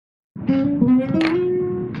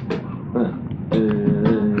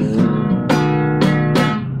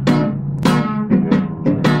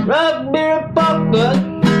Rugby Republic,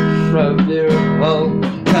 Rugby Republic.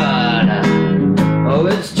 Oh,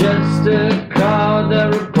 it's just a crowd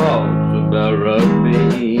that reports about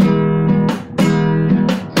rugby.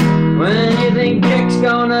 When you think Jack's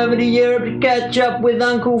gone over to Europe to catch up with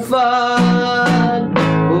Uncle Fudd,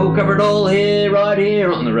 we'll cover it all here, right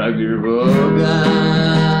here on the Rugby Republic.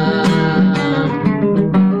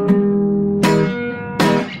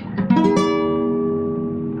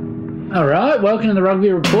 Alright, welcome to the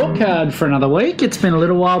Rugby Report Card for another week. It's been a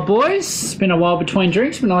little while, boys. It's been a while between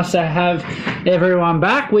drinks. It's been nice to have everyone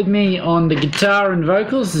back. With me on the guitar and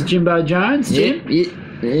vocals is Jimbo Jones. Jim?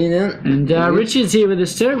 Yeah. And Rich is here with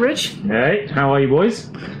us too. Rich? Hey, how are you,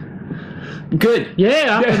 boys? Good.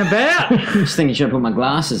 Yeah, up and about. Just thinking, should I put my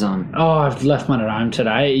glasses on? Oh, I've left mine at home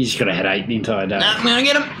today. He's got a headache the entire day. I'm gonna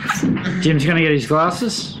get them. Jim's going to get his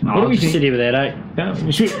glasses. What do I'll we just think? sit here with a headache.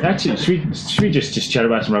 Should we just chat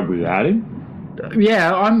about some rugby without him?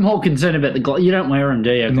 Yeah, I'm more concerned about the glasses. You don't wear them,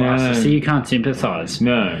 do you, glasses? No. So you can't sympathise.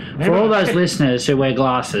 No. For all those listeners who wear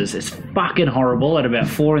glasses, it's fucking horrible at about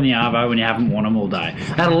 4 in the arvo when you haven't worn them all day.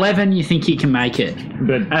 At 11, you think you can make it.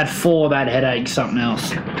 But At 4, that headache's something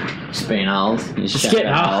else. Just being old. Just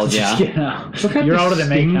getting old. Just getting old. look how You're older than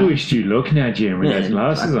me, cunt. distinguished you look now, Jim, with those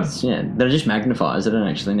glasses on. Yeah, they're just magnifiers. I don't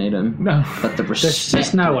actually need them. No. But the respect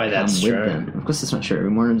There's no way that that's come with true. them. Of course, that's not true. I've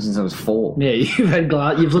been wearing them since I was 4. Yeah, you've had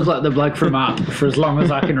you've looked like the bloke from Up for as long as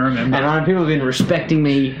I can remember. And people have been respecting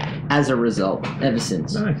me as a result ever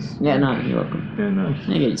since. Nice. Yeah, no, you're welcome. Yeah, nice.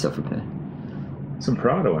 You get yourself a pair. Some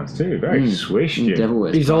Prada ones too. Very swish, Jim. Devil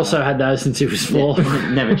wears He's Prada. also had those since he was 4.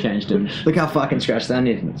 Never changed them. Look how fucking scratched that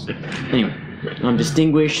is. Anyway, I'm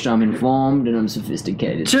distinguished, I'm informed, and I'm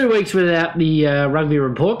sophisticated. 2 weeks without the Rugby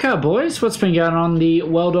Report Card, boys. What's been going on in the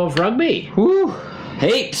world of rugby? Woo!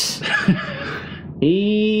 Heaps!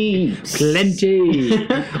 Heaps! Plenty.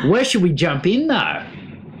 Where should we jump in, though?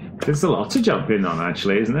 There's a lot to jump in on,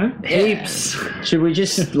 actually, isn't there? Heaps. Should we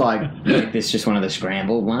just, make this just one of the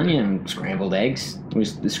scrambled one? You know, scrambled eggs?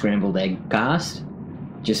 Was the scrambled egg cast?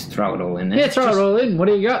 Just throw it all in there. Yeah, throw it all in. What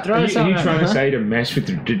do you got? Throw Are you something trying in. to say to mess with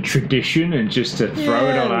the tradition and just to throw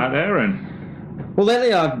it all out there? And Well,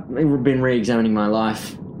 lately I've been re-examining my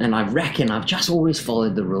life, and I reckon I've just always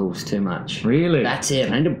followed the rules too much. really? That's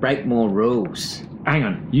it. I need to break more rules. Hang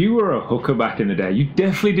on. You were a hooker back in the day. You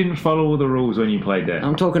definitely didn't follow all the rules when you played there.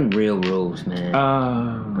 I'm talking real rules, man.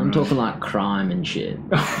 I'm talking like crime and shit.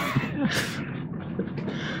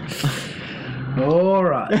 All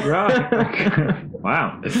right. Right.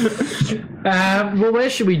 Wow. Well, where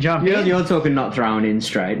should we jump in? You're talking not throwing in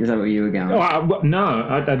straight. Is that what you were going? I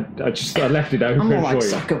left it open I'm more like for you.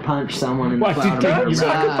 sucker punch someone in What, the did crowd. that- Don't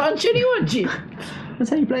sucker punch anyone, Jim. That's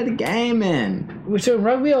how you play the game, man. We're doing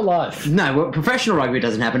rugby or life? No, well, professional rugby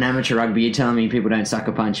doesn't happen. Amateur rugby, you're telling me people don't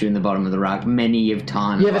sucker punch you in the bottom of the ruck many of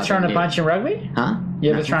times. You ever I've thrown a been punch in rugby? Huh? You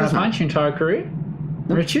ever No, thrown a doesn't. punch your entire career?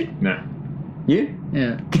 Richard? No. You?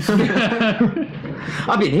 Yeah.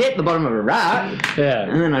 I've been hit at the bottom of a ruck, Yeah.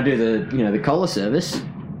 and then I do the collar service.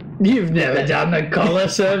 You've never done the collar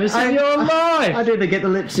service in your I life. do the get the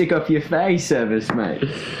lipstick off your face service, mate.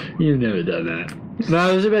 You've never done that.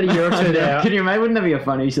 No, it was about a year or two now. Can you imagine? Wouldn't that be a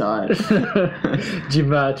funny side? Jim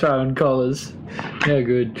throwing collars. How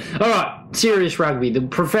good. All right, serious rugby, the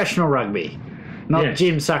professional rugby. Not Yes.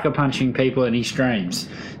 Jim sucker punching people in his streams.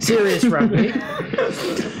 Serious rugby.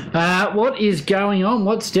 What is going on?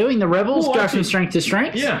 What's doing? The Rebels Well, go actually- from strength to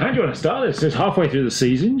strength? Yeah, how do you want to start this? It's halfway through the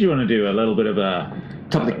season. Do you want to do a little bit of a...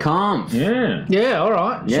 Top of the comp. Yeah. Yeah, all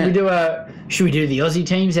right. Yeah. Should we do the Aussie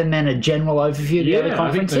teams and then a general overview of the other Yeah,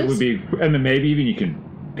 I think conferences? that would be... And then maybe even you can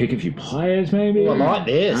pick a few players, maybe. I like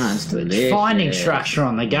this. Let's do It's this, finding yeah. structure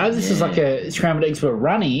on the go. This is Yeah. like a scrambled eggs with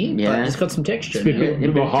runny, but Yeah. it's got some texture. It's a now. bit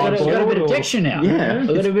more It's got a bit hard-boiled of or- texture now. Yeah. We've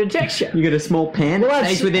got a bit of texture. You get a small pan We'll that add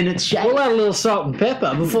stays some- within its shape. We'll add a little salt and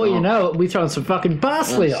pepper. Before you know it, we throw some fucking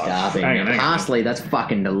parsley on. Starving. Hang on. Parsley, that's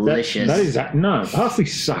fucking delicious. That is... No, parsley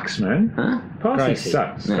sucks, man. Huh? Parsley Crazy.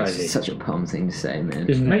 sucks. No, Crazy. it's such a palm thing to say, man.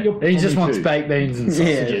 Isn't Mate, it? you're He just probably wants too. baked beans and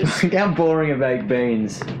sausages. Yeah. How boring are baked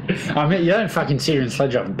beans? I mean, you don't fucking sit here and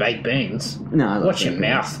sledge off baked beans. No, I love Watch your baked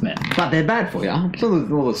beans. mouth, man. But they're bad for you. It's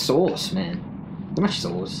all the sauce, man. Too much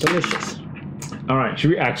sauce. Delicious. All right, should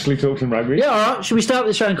we actually talk some rugby? Yeah, all right. Should we start with the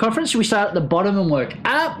Australian Conference? Should we start at the bottom and work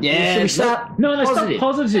up? Yeah, Should we start No, let's start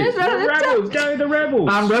positive. Yeah, The Rebels, go the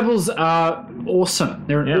Rebels. Rebels are awesome.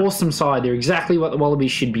 They're an awesome side. They're exactly what the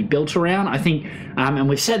Wallabies should be built around. I think, and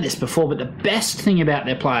we've said this before, but the best thing about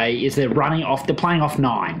their play is they're playing off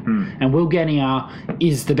 9. And Will Genia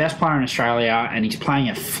is the best player in Australia, and he's playing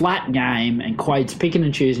a flat game, and Quade's picking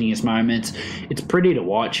and choosing his moments. It's pretty to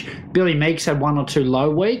watch. Billy Meeks had 1 or 2 low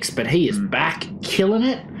weeks, but he is back, killing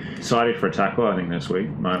it. Cited for a tackle, I think, this week.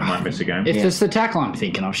 Might miss a game. If it's the tackle I'm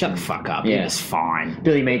thinking of, shut the fuck up. Yeah. It's fine.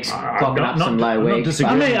 Billy Meeks clocking up some low weeks.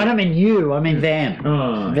 I don't mean you. I mean them.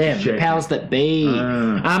 Them. shit. The powers that be.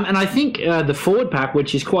 And I think the forward pack,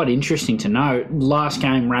 which is quite interesting to note, last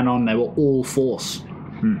game ran on, they were all force.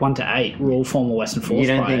 1 to 8 were all former Western Force You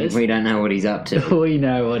don't players. think we don't know what he's up to? We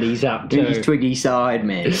know what he's up to. He's Twiggy side,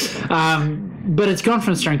 man. But it's gone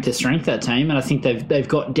from strength to strength, that team, and I think they've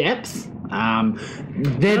got depth.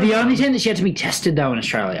 They're the only team that's yet to be tested though in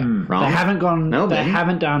Australia. Wrong. They haven't gone. Melbourne. They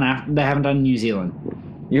haven't done New Zealand.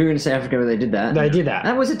 You were going to say Africa, but they did that. They did that.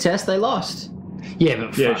 That was a test. They lost. Yeah,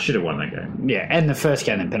 but Yeah, fuck. should have won that game. Yeah, and the first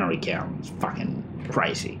game in penalty count was fucking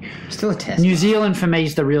crazy. Still a test. New Zealand for me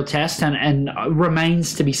is the real test, and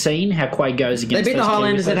remains to be seen how Quade goes They against. beat the those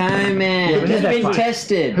Highlanders teams. at home, man. Yeah, but who They've they been play?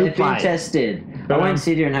 tested. Who They've been played? tested. I won't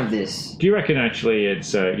sit here and have this. Do you reckon actually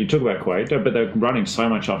it's you talk about Quade, but they're running so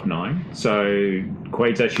much off 9, so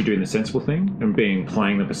Quade's actually doing the sensible thing and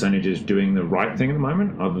playing the percentages, doing the right thing at the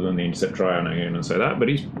moment, other than the intercept try. I know you're going to say that, but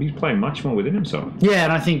he's playing much more within himself. Yeah,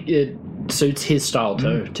 and I think it suits his style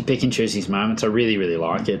too, to pick and choose his moments. I really, really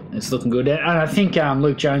like it. It's looking good. And I think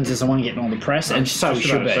Luke Jones is the one getting all the press, and so Just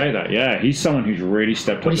should about to be. say that, yeah, he's someone who's really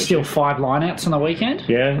stepped up. Would he this steal year. 5 lineouts on the weekend?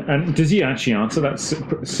 Yeah, and does he actually answer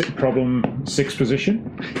that problem 6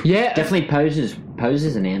 position? Yeah. Definitely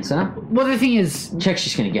poses an answer. Well, the thing is, Check's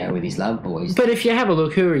just going to go with his love boys. but if you have a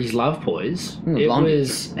look who are his love boys, it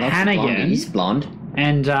was Hannigan He's blonde.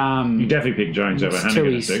 and You definitely pick Jones over what's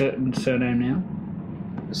Hannigan. Tui's surname now?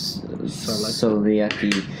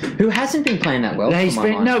 Soliaki, who hasn't been playing that well. He's for my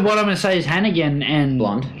been, mind. no, what I'm going to say is Hannigan and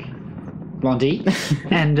Blondie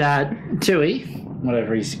and Tui,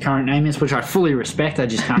 whatever his current name is, which I fully respect. I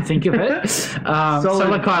just can't think of it.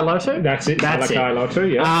 Solikai Lotu. That's it. Malachi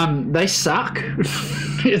Lotu, yeah. They suck.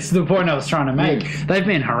 It's the point I was trying to make. They've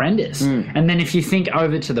been horrendous. And then if you think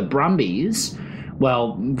over to the Brumbies,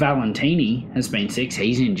 well, Valentini has been 6.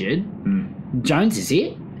 He's injured. Jones is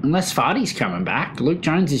it. Unless Fardy's coming back, Luke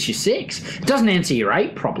Jones is your 6. It doesn't answer your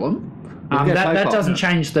 8 problem. That doesn't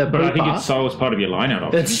change the But I think pooper. it solves part of your line-out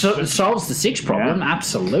option. It solves the 6 problem,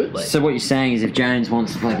 absolutely. So what you're saying is if Jones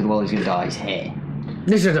wants to play for the Wall, he's going to dye his hair.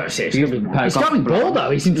 This is he's poke off going the bald though.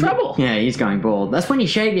 He's in trouble. Yeah, he's going bald. That's when you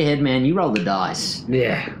shave your head, man. You roll the dice.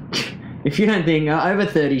 Yeah. If you don't think over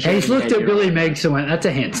 30, He's looked at Billy Meeks and went, "That's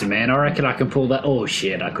a handsome man. I reckon I can pull that." Oh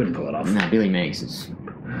shit, I couldn't pull it off. No, Billy Meeks is.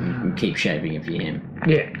 You can keep shaving it for him.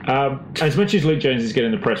 Yeah. As much as Luke Jones is getting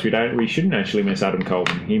the press, we shouldn't actually miss Adam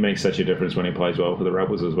Colvin. He makes such a difference when he plays well for the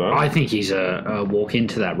Rebels as well. I think he's a walk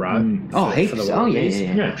into that row.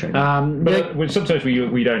 Yeah. True. But sometimes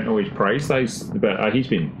we don't always praise those, but he's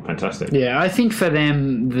been fantastic. Yeah, I think for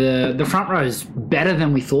them the front row is better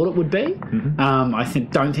than we thought it would be. I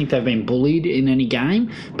don't think they've been bullied in any game,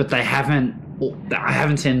 but I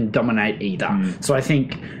haven't seen them dominate either. So I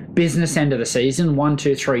think business end of the season 1,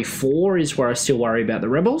 2, 3, 4 is where I still worry about the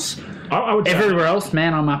Rebels. I would say, everywhere else,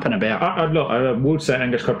 man, I'm up and about. I would say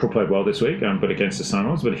Angus Cottrell played well this week, but against the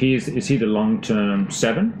Sunwolves. But is he the long-term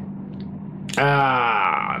 7?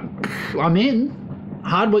 I'm in.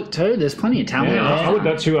 Hardwick too. There's plenty of talent there.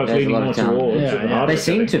 That's who I was There's leaning a lot more of talent. towards. Yeah, yeah. They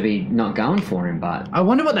seem to be not going for him, but I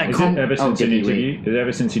wonder what that Ever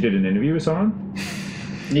since he did an interview with someone?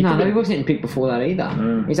 he wasn't getting picked before that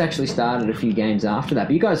either. He's actually started a few games after that.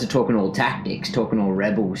 But you guys are talking all tactics, talking all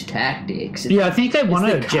Rebels tactics. Yeah, I think they want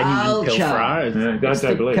a the genuine culture. pilfer. Yeah, It's I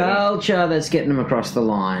the believe that. culture that's getting them across the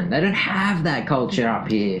line. They don't have that culture up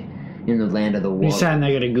here in the land of the You're water. saying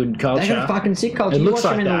they got a good culture? They got a fucking sick culture. It You looks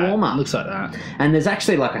watch like them in that. the warm-up. It looks like that. And there's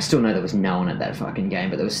actually, I still know there was no one at that fucking game,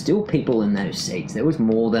 but there was still people in those seats. There was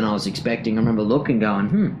more than I was expecting. I remember looking,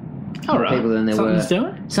 going, All right. people than there Something's were.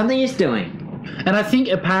 doing. Something is doing. And I think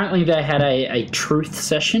apparently they had a truth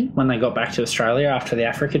session when they got back to Australia after the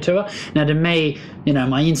Africa tour. Now, to me,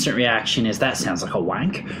 my instant reaction is that sounds like a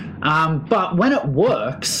wank. But when it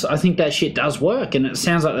works, I think that shit does work. And it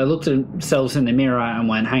sounds like they looked at themselves in the mirror and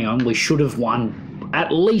went, hang on, we should have won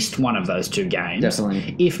at least one of those 2 games.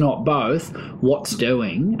 Definitely. If not both. What's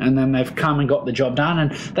doing? And then they've come and got the job done.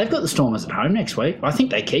 And they've got the Stormers at home next week. I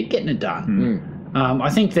think they keep getting it done.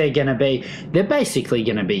 I think they're basically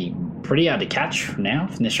going to be pretty hard to catch now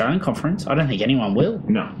from the Australian Conference. I don't think anyone will.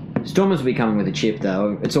 No. Stormers will be coming with a chip,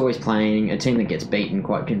 though. It's always playing a team that gets beaten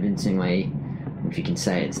quite convincingly. If you can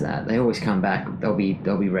say it's that, they always come back. They'll be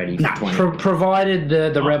ready for 20. Provided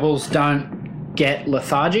the Rebels don't get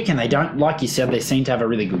lethargic, and they don't, like you said, they seem to have a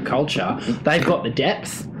really good culture. They've got the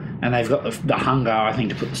depth, and they've got the hunger, I think,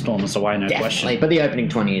 to put the Stormers away, no question. But the opening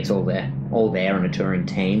 20, it's all there on a touring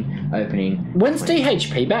team. Opening. When's 20.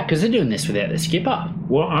 DHP back? Because they're doing this without their skipper.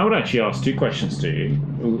 Well, I would actually ask two questions to you.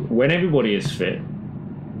 When everybody is fit,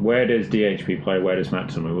 where does DHP play? Where does Matt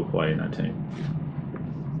Tamua play in that team?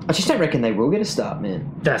 I just don't reckon they will get a start,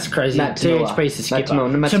 man. That's crazy. Matt Tamua. DHP's the skipper.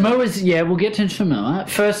 Tamua's, yeah, we'll get to Tamua.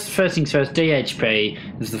 First things first, DHP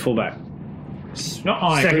is the fullback.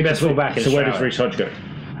 Second best fullback is So where does Reece Hodge go?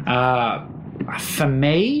 For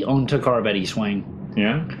me, on to Corabetti's wing.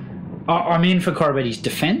 Yeah? I'm in for Corabetti's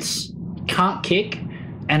defence. Can't kick.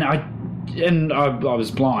 And I was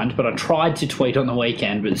blind, but I tried to tweet on the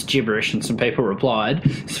weekend, but it's gibberish, and some people replied.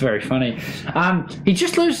 It's very funny.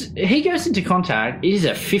 He goes into contact. It is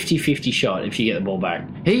a 50-50 shot if you get the ball back.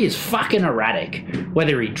 He is fucking erratic.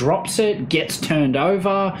 Whether he drops it, gets turned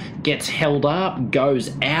over, gets held up,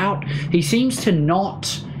 goes out. He seems to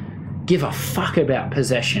not give a fuck about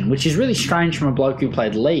possession, which is really strange from a bloke who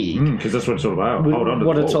played league. Because that's what it's all about. Hold on to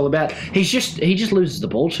what the it's ball. all about. He just loses the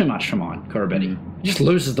ball too much for mine, Corabetti. He just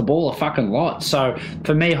loses the ball a fucking lot. So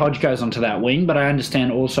for me, Hodge goes onto that wing, but I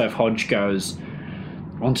understand also if Hodge goes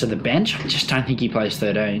onto the bench, I just don't think he plays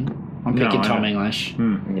 13. I'm picking Tom English.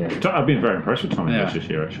 Yeah. I've been very impressed with Tom English this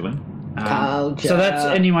year, actually. So that's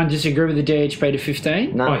anyone disagree with the DHP to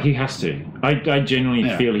 15? No. Oh, he has to. I genuinely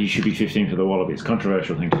feel he should be 15 for the Wallabies.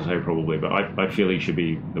 Controversial thing to say, probably, but I feel he should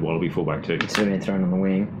be the Wallaby fullback too. So they're thrown on the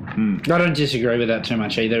wing. I don't disagree with that too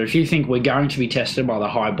much either. If you think we're going to be tested by the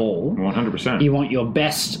high ball, 100%. you want your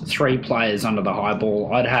best three players under the high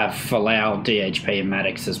ball, I'd have Folau, DHP, and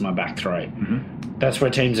Maddox as my back three. Mm-hmm. That's where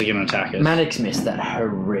teams are going to attack us. Maddox missed that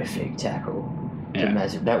horrific tackle. Yeah.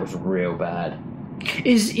 That was real bad.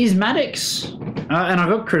 Is Maddox, and I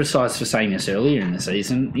got criticised for saying this earlier in the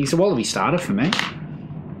season, he's a Wallaby starter for me.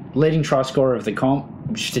 Leading try scorer of the comp,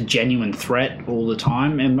 just a genuine threat all the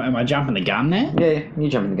time. Am I jumping the gun there? Yeah,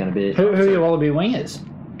 you're jumping the gun a bit. Who are your Wallaby wingers?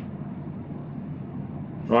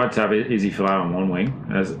 I'd have Izzy Folau on one wing,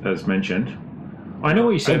 as mentioned. I know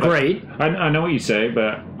what you say. Agreed. I know what you say,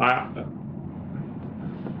 but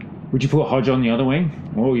would you put Hodge on the other wing?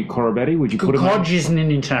 Or you Corabetti? Would you put him? Hodge isn't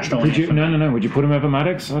an international Would winger. you? No. Would you put him over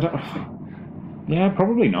Maddox? Yeah,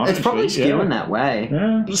 probably not. It's probably actually. skewing that way.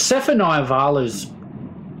 Yeah. Sefa Naivalu's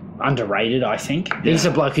underrated, I think. He's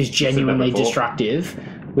a bloke who's genuinely destructive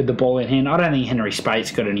with the ball in hand. I don't think Henry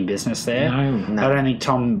Spate's got any business there. No. I don't think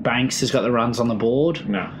Tom Banks has got the runs on the board.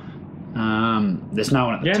 No. There's no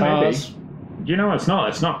one at the Yeah, Tars. maybe. You know, it's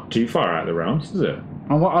not too far out of the realms, is it?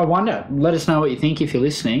 I wonder. Let us know what you think if you're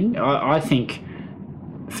listening. I think,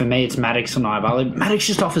 for me, it's Maddox and Naivalu. Maddox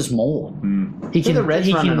just offers more. He can, the Reds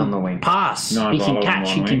he running can on the wing? pass. He Naivalu can on catch.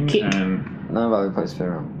 He one can wing kick. and- No, but he plays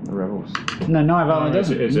for the Rebels. No, Naivalu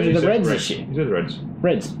doesn't. Is They're it the Reds this year. Is it the Reds?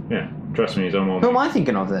 Reds. Yeah. Trust me, he's on one Who wing. am I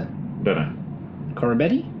thinking of then? Don't know.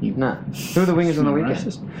 Corabetti? No. Who are the wingers on the weekend?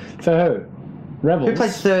 Racist. For who? Rebels. Who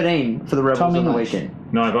plays 13 for the Rebels Tom on the English. weekend?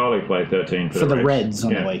 Naivalu played 13 for the Reds. Reds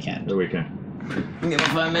on the weekend. The weekend. Give me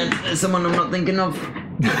 5 minutes. There's someone I'm not thinking of.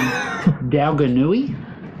 Dalganui?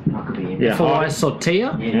 I could be in. Yeah. Falai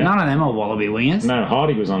Sortia? Yeah. None of them are Wallaby wingers. No,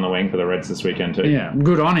 Hardy was on the wing for the Reds this weekend too. Yeah,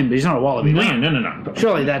 good on him, but he's not a Wallaby winger. No.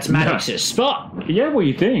 Surely that's Maddox's spot. Yeah, well,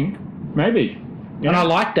 you think. Maybe. Yeah. And I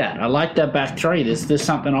like that. I like that back three. There's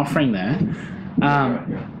something offering there.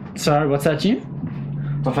 So, what's that,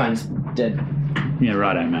 Jim? My phone's dead. Yeah,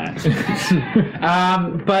 righto, mate.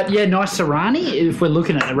 But yeah, nice Sarani. If we're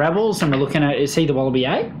looking at the Rebels and we're looking at, is he the Wallaby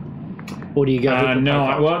 8? Or do you go? No.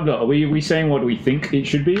 Are we saying what we think it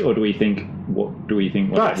should be, or do we think what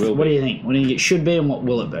Both. it will be? What do you think? What do you think it should be, and what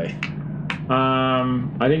will it be?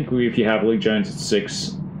 I think if you have Luke Jones at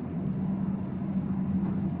 6,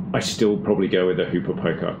 I still probably go with a Hooper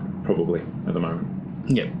Poker, probably at the moment.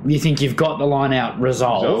 Yeah, you think you've got the line out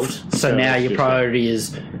resolved. So So now it's your just priority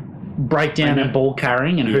is breakdown and ball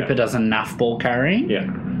carrying, and Yeah. Hooper does enough ball carrying. Yeah.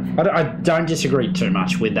 I don't disagree too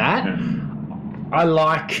much with that. Yeah. I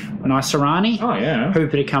like Naisarani. Oh yeah.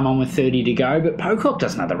 Hooper to come on with 30 to go, but Pocock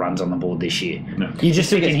doesn't have the runs on the board this year. No. You're just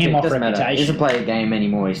picking him off Doesn't matter. He reputation. doesn't play a game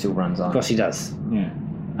anymore. He still runs Of on. course he does. Yeah.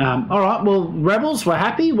 All right, well, Rebels, we're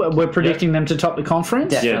happy. We're predicting them to top the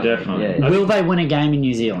conference. Yeah, definitely. Yeah. Will they win a game in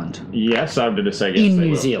New Zealand? Yes, I'm going to say yes. In they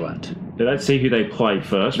New will. Zealand. Let's see who they play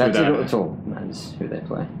first. That's it. without- It's all matters who they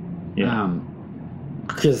play. Yeah.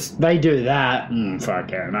 Because they do that.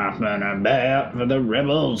 Fucking nothing about for the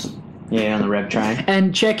Rebels. Yeah, on the rev train.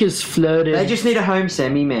 And Checkers flirted. They just need a home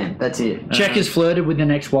semi, man. That's it. Checkers flirted with the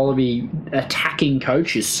next Wallaby attacking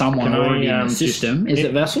coach is someone Can I, already in the just- system. Is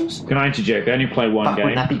it Vessels? Can I interject? They only play one Fuck, game.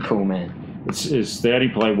 wouldn't that be cool, man? They only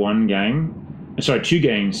play one game. Sorry, 2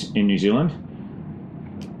 games in New Zealand.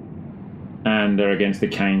 And they're against the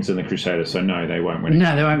Canes and the Crusaders, so no, they won't win.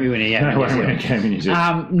 No, they won't be winning yet. They won't win a game in New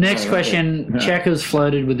Zealand. Next question. No. Checkers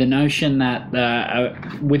flirted with the notion that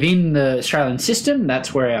within the Australian system,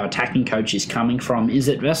 that's where our attacking coach is coming from. Is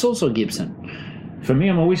it Vessels or Gibson? For me,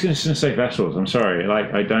 I'm always going to say Vessels. I'm sorry.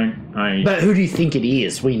 But who do you think it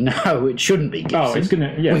is? We know it shouldn't be Gibson. Oh, it's going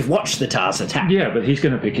to... Yeah. We've watched the Tars attack. Yeah, but he's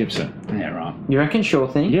going to pick Gibson. Yeah, right. You reckon? Sure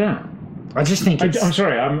thing. Yeah. I just think it's... I'm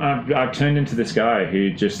sorry. I've turned into this guy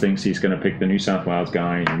who just thinks he's going to pick the New South Wales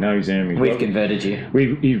guy. He knows him. We've converted you.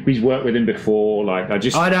 He's worked with him before.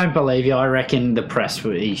 I don't believe you. I reckon the press,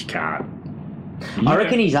 he can't. I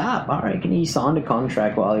reckon he's up. I reckon he signed a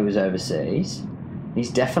contract while he was overseas. He's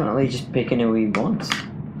definitely just picking who he wants.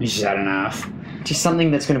 He's just had enough. Just something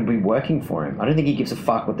that's going to be working for him. I don't think he gives a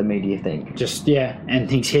fuck what the media think. And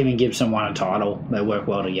thinks him and Gibson won a title. They work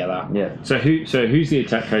well together. Yeah. So who's the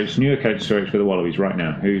attack coach, newer coach for the Wallabies right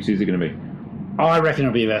now? Who's it going to be? I reckon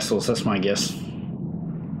it'll be Vessels. That's my guess.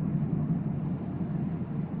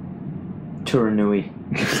 Turanui.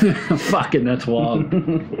 Fucking, that's wild.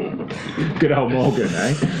 Good old Morgan,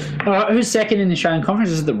 eh? Who's second in the Australian Conference?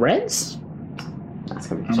 Is it the Reds? That's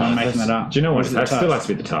going to I'm be not making that up. Do you know what? Or is it That the still Tars? has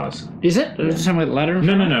to be the Tars. Is it? Is it somewhere with the ladder?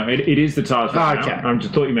 No. It is the Tars right Oh, okay. now. I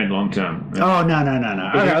just thought you meant long term. Oh, no.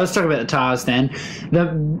 Okay, let's talk about the Tars then.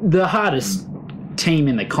 The hardest team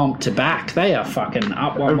in the comp to back. They are fucking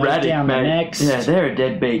up one leg, down the next. Yeah, they're a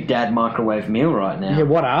deadbeat dad microwave meal right now. Yeah,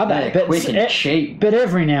 what are they? They're quick and cheap. But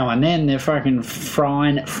every now and then they're fucking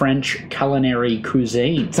frying French culinary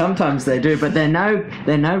cuisine. Sometimes they do, but they're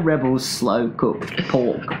no Rebels slow cooked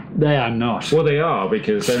pork. They are not. Well, they are,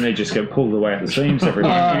 because then they just get pulled away at the seams every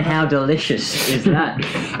week. And how delicious is that?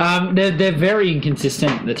 They're very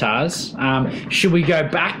inconsistent, the Tars. Should we go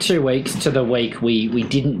back 2 weeks to the week we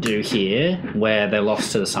didn't do here, where they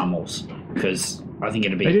lost to the Sunwolves? Because I think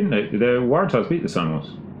it'd be... They didn't. The Waratahs beat the Sunwolves.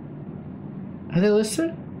 Are they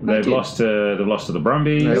listed? They've lost to the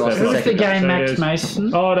Brumbies. They lost They've the Who's the game, Max Crusaders.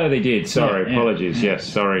 Mason? Oh, no, they did. Sorry. Yeah. Apologies. Yes,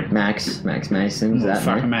 sorry. Max Mason. Is that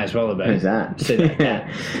Fucking man? may as well have been. Who's that? See that?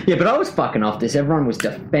 Yeah, but I was fucking off this. Everyone was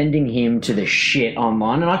defending him to the shit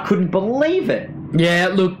online, and I couldn't believe it. Yeah,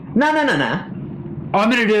 look, No. I'm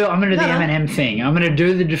gonna do the No. Eminem thing. I'm gonna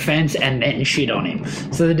do the defense and then shit on him.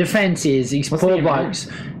 So the defense is these What's poor the Eminem? blokes.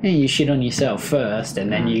 You shit on yourself first, and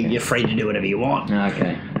then you're free to do whatever you want.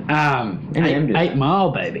 Okay. Eminem did 8 that. Mile,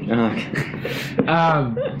 baby. Okay.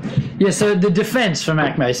 So the defense for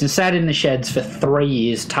Mac Mason sat in the sheds for 3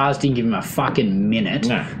 years. Tars didn't give him a fucking minute.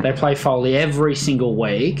 No. They play Foley every single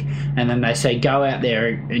week, and then they say, go out there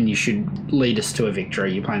and you should lead us to a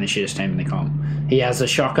victory. You're playing the shittest team in the comp. He has a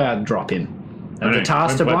shocker, drop him. Are the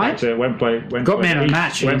Tars to blame? Got man of the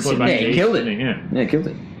match against Sydney. Yeah, he killed it. Yeah. Yeah, killed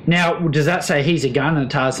it. Now, does that say he's a gun and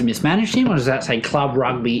the Tars have mismanaged him, or does that say club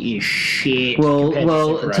rugby is shit? compared to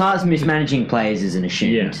Well, Super Rugby? Tars mismanaging players isn't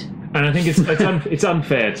ashamed. Yeah. And I think it's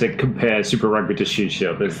unfair to compare Super Rugby to Shoot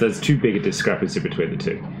Shield. There's too big a discrepancy between the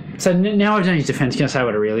two. So now I've done his defence. Can I say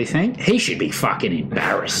what I really think? He should be fucking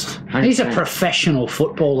embarrassed. 100%. He's a professional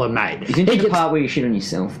footballer, mate. You didn't He do the gets- part where you shit on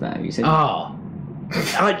yourself, though. You said. Oh.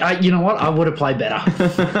 You know what? I would have played better.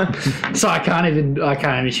 So I can't even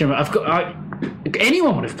share.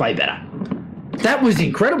 Anyone would have played better. That was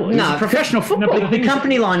incredible. He's No, a professional footballer. The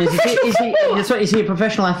company line is is he a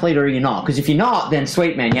professional athlete or are you not? Because if you're not, then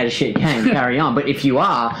sweet man, you had a shit game, carry on. But if you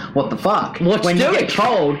are, what the fuck? What's when you doing? get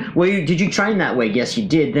told, did you train that week? Yes, you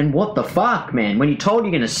did. Then what the fuck, man? When you're told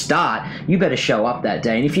you're going to start, you better show up that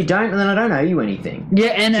day. And if you don't, then I don't owe you anything. Yeah,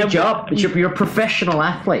 and It's your job. You're a professional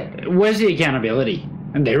athlete. Where's the accountability?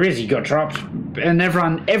 And there is. He got dropped, and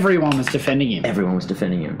everyone was defending him. Everyone was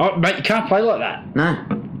defending him. Oh, mate, you can't play like that. No.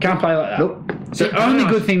 Can't play like that. Nope. So the only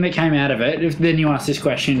good thing that came out of it, if then you ask this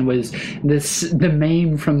question, was the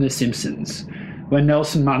meme from The Simpsons when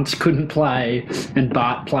Nelson Muntz couldn't play and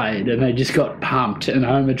Bart played and they just got pumped and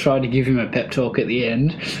Homer tried to give him a pep talk at the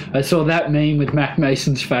end. I saw that meme with Mac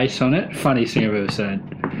Mason's face on it. Funniest thing I've ever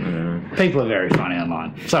seen. People are very funny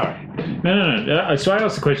online. Sorry. No. So I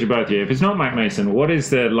asked the question both of you. If it's not Mac Mason, what is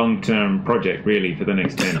the long-term project really for the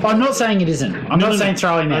next 10? I'm not saying it isn't. I'm not saying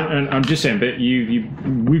throw him out. And I'm just saying, but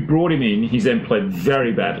we brought him in. He's then played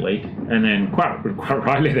very badly, and then quite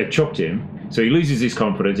rightly they chopped him. So he loses his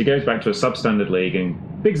confidence. He goes back to a substandard league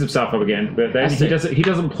and bigs himself up again. But then he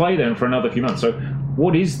doesn't play then for another few months. So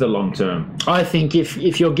What is the long term? I think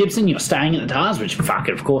if you're Gibson, you're staying at the Tars, which fuck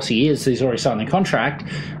it, of course he is. He's already signed the contract.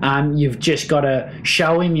 You've just got to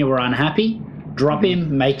show him you were unhappy, drop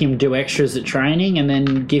him, make him do extras at training, and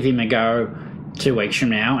then give him a go 2 weeks from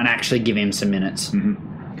now and actually give him some minutes.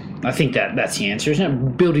 I think that's the answer, isn't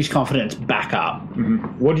it? Build his confidence back up.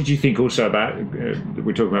 What did you think also about,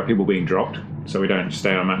 we're talking about people being dropped, so we don't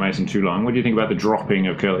stay on Matt Mason too long. What do you think about the dropping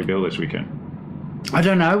of Curly Bill this weekend? I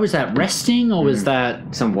don't know, was that resting or was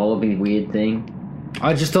that... Some Wallaby weird thing?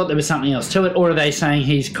 I just thought there was something else to it. Or are they saying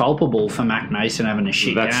he's culpable for Mac Mason having a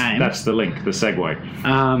shit game? That's the link, the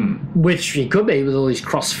segue. Which he could be with all these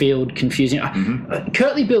cross-field confusing...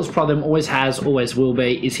 Curly Bill's problem always has, always will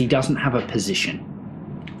be, is he doesn't have a position.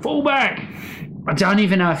 Fullback! I don't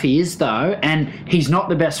even know if he is, though, and he's not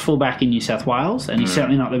the best fullback in New South Wales, and he's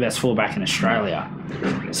certainly not the best fullback in Australia.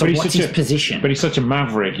 So what's his position? But he's such a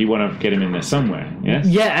maverick, you want to get him in there somewhere, yes?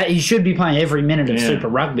 Yeah, he should be playing every minute of Super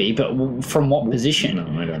Rugby, but from what position? No,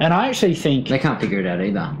 I don't. And I actually think... They can't figure it out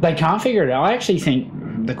either. They can't figure it out. I actually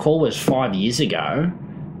think the call was 5 years ago.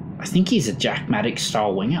 I think he's a Jack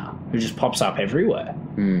Maddox-style winger who just pops up everywhere.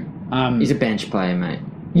 He's a bench player, mate.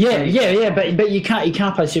 Yeah, but you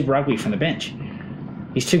can't play Super Rugby from the bench.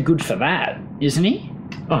 He's too good for that, isn't he?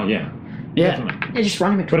 Oh, yeah. Yeah. Definitely. Yeah, just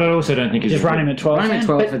run him at 12. But I also don't think he's... Just run him at 12. Run him at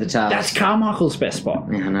 12 for the Tars. That's Carmichael's best spot.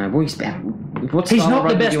 Yeah, I know. Well, he's not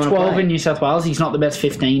the best 12 in New South Wales. He's not the best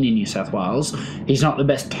 15 in New South Wales. He's not the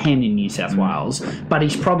best 10 in New South Wales. But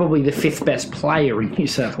he's probably the 5th best player in New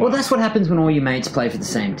South Wales. Well, that's what happens when all your mates play for the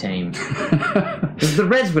same team. Because the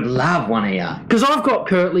Reds would love one of you. Because I've got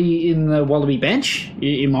Kirtley in the Wallaby bench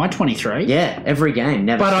in my 23. Yeah, every game.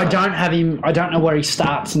 Never. But I don't have him... I don't know where he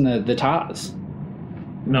starts in the Tars.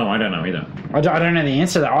 No, I don't know either. I don't know the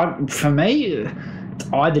answer to that. For me, it's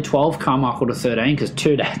either 12 Carmichael to 13 because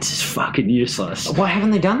 2 dads is fucking useless. Why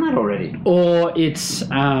haven't they done that already? Or it's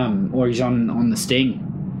or he's on the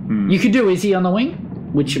sting. You could do Izzy on the wing,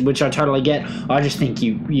 which I totally get. I just think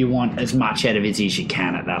you want as much out of Izzy as you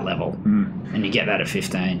can at that level, and you get that at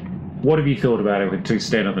 15. What have you thought about it to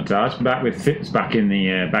stand on the Tars? Back with Phipps back in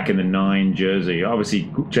the 9 jersey.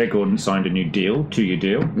 Obviously, Jake Gordon signed a new deal, 2-year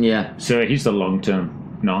deal. Yeah. So he's the long-term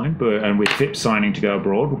 9, and with Phipps signing to go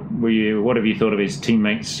abroad, what have you thought of his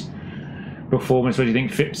teammates' performance? What do you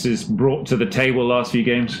think Phipps has brought to the table last few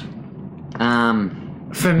games?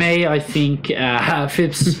 For me, I think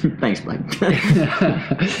Phipps. Thanks, Blake.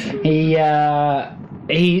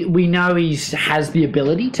 We know he has the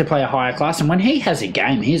ability to play a higher class, and when he has a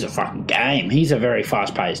game, he's a fucking game. He's a very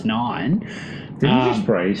fast-paced 9. Did you just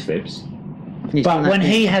praise Phipps? But when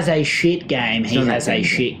he has a shit game, he has a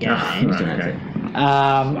shit game. Okay.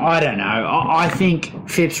 I don't know. I think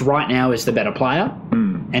Phipps right now is the better player,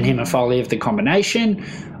 and him and Foley have the combination.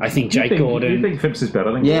 I think Jake Gordon... You think Phipps is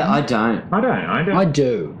better than Gordon? Yeah, I don't. I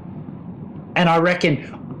do. And I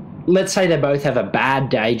reckon, let's say they both have a bad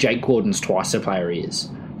day, Jake Gordon's twice the player he is.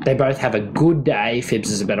 They both have a good day, Phipps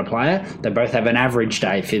is a better player. They both have an average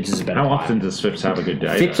day, Phipps is a better player. How often does Phipps have a good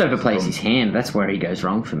day? Phipps overplays his hand. That's where he goes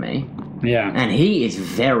wrong for me. Yeah. And he is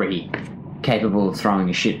very capable of throwing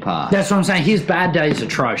a shit pass. That's what I'm saying. His bad day is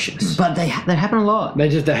atrocious. But they happen a lot. They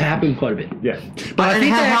happen quite a bit. Yeah. But I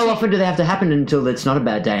think how often do they have to happen until it's not a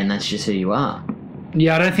bad day and that's just who you are?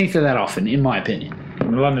 Yeah, I don't think they're that often, in my opinion.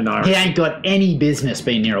 The London Irish. He ain't got any business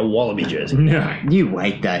being near a Wallaby jersey. No. You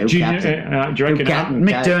wait, though. Do you reckon...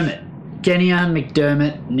 McDermott. Genia,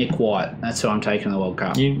 McDermott, Nick White. That's who I'm taking the World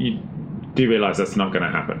Cup. You do realise that's not going to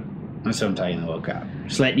happen. That's who I'm taking the World Cup.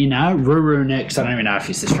 Just letting you know. Ruru next. I don't even know if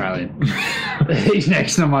he's Australian. He's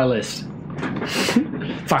next on my list.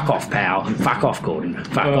 Fuck off, Powell. Fuck off, Gordon.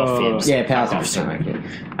 Fuck off, Phipps. Yeah, Powell's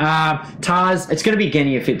off. Tars. It's going to be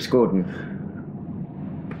Genia, Phipps, Gordon.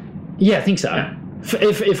 Yeah, I think so. Yeah.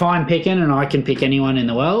 If I'm picking and I can pick anyone in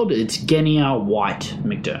the world, it's Genia, White,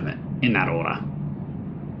 McDermott in that order.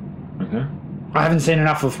 Okay. I haven't seen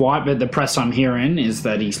enough of White, but the press I'm hearing is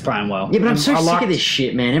that he's playing well. Yeah, but I'm so sick of this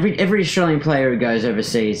shit, man. Every Australian player who goes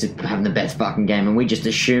overseas is having the best fucking game, and we just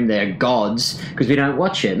assume they're gods because we don't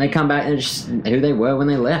watch it. And they come back and just who they were when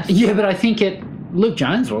they left. Yeah, but I think Luke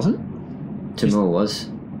Jones wasn't. Timur was.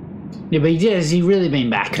 Yeah, but has he really been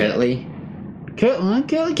back? Curtly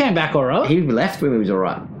came back all right. He left when he was all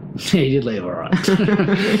right. He did leave all right.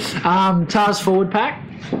 Tars forward pack.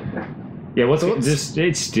 Yeah,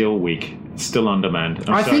 it's still weak. It's still undermanned.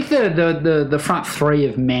 I think the front 3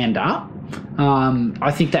 have manned up.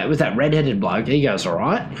 I think that was that redheaded bloke. He goes all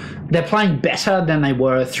right. They're playing better than they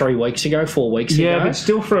were 3 weeks ago, 4 weeks ago. Yeah, but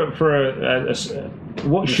still for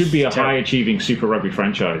what should be a terrible. high-achieving Super Rugby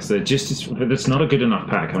franchise. That's not a good enough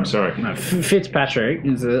pack. I'm sorry. No, Fitzpatrick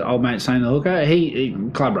is the old mate saying the hooker. He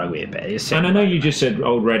club rugby at best. And I know you just said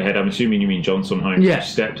old redhead. I'm assuming you mean Johnson Holmes. Yeah. Who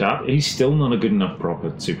stepped up. He's still not a good enough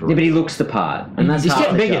proper Super Yeah, Rugby. but he looks the part, and that's He's half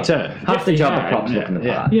getting the bigger job. too. Half the job, Yeah, the prop's yeah, looking the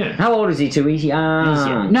yeah. part. Yeah. How old is he? Too easy.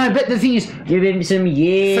 No, but the thing is, Give him some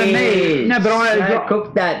years. For me- no, but I- Don't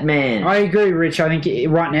cook that man. I agree, Rich. I think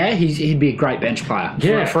right now he'd be a great bench player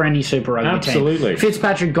Yeah. for any Super Rugby Absolutely. team.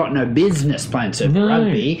 Fitzpatrick got no business playing Super No.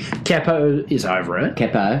 Rugby. Kepo is over it.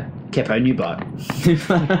 Kepo. Kepo, new bloke.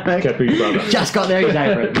 Kepu's brother. Just got there. He's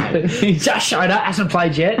over it, mate. He just showed up, hasn't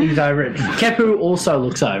played yet. He's over it. Kepu also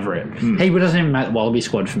looks over it. He doesn't even make the Wallaby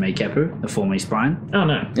squad for me, Kepu, the form he's playing. Oh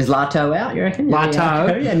no. Is Lato out, you reckon?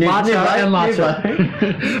 Lato. Yeah, Lato and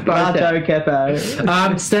Lato. Lato,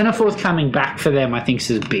 Kepo. Staniforth coming back for them, I think,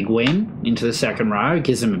 is a big win into the second row. It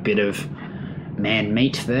gives them a bit of man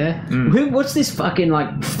meat there. What's this fucking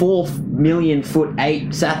like 4 million foot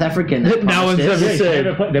 8 South African? that No one's promised us?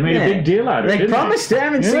 ever They made Yeah. a big deal out of it. They didn't promised it. I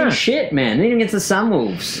haven't Yeah. seen shit, man. Even against the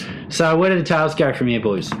Sunwolves. So where did the tails go from here,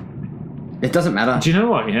 boys? It doesn't matter. Do you know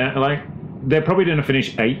what? Yeah, like they're probably going to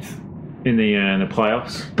finish 8th in the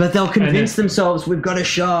playoffs. But they'll convince then- themselves we've got a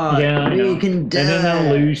shot. Yeah, I know. We can do And then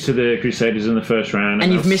they'll it. lose to the Crusaders in the first round,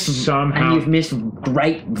 And you've they'll missed somehow. and you've missed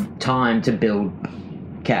great time to build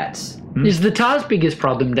Cats. Is the Tars' biggest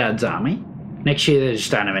problem Dad's Army? Next year they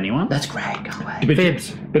just don't have anyone. That's great. Go away. But-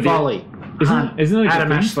 Phibbs, but the- Foley, Isn't Hunt, that a good Adam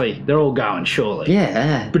thing? Ashley, they're all going, surely.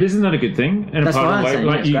 Yeah. But isn't that a good thing? And That's a part what of I'm the saying,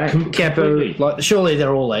 way, that's you great. completely- Kepu, like, surely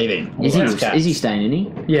they're all leaving. All Is those cats. he staying,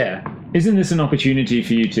 isn't he? Yeah. Isn't this an opportunity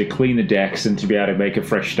for you to clean the decks and to be able to make a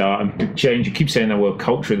fresh start and to change? You keep saying the word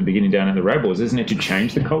culture at the beginning down at the Rebels, isn't it? To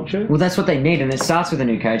change the culture. Well, that's what they need, and it starts with a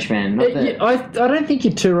new coach, man. Not the, I don't think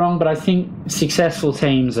you're too wrong, but I think successful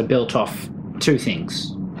teams are built off two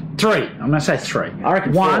things. Three. I'm going to say three. I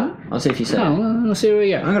reckon One. 4. I'll see if you say. No, it. we'll see where we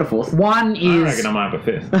go. I got a 4th. One I is reckon I might have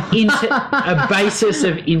a 5th. a basis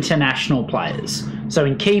of international players. So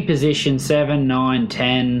in key positions, 7, 9,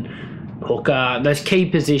 10, hooker, those key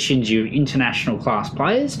positions, you international class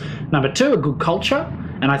players. Number 2, a good culture.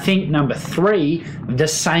 And I think number 3, the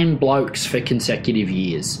same blokes for consecutive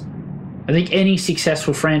years. I think any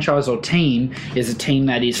successful franchise or team is a team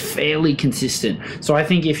that is fairly consistent. So I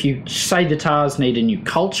think if you say the Tars need a new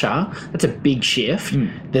culture, that's a big shift.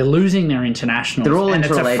 They're losing their internationals. They're all and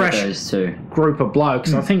it's a interrelated, fresh those two. group of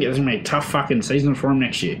blokes. I think it's going to be a tough fucking season for them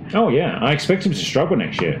next year. Oh yeah, I expect him to struggle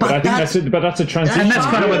next year. But I think that's a transition. And that's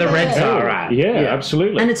kind of where the Reds Yeah. are at. Yeah,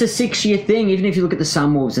 absolutely. And it's a 6-year thing. Even if you look at the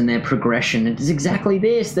Sunwolves and their progression, it's exactly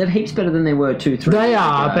this. They're heaps better than they were 2-3 They years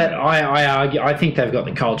are, ago. but I argue. I think they've got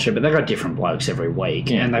the culture, but they've got different blokes every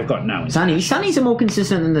week, and they've got no. Sonny's are more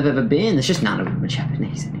consistent than they've ever been. There's just none of them are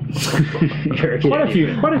Japanese anymore.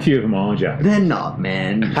 Quite a few of them are, Jack. They're not,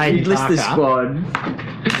 man. Hayden You list the Parker.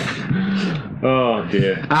 squad. Oh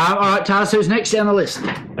dear. All right, Tars, who's next down the list?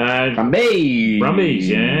 Brumbies. Brumbies,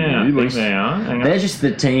 yeah, I think they are. Hang on. They're just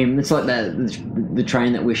the team. It's like the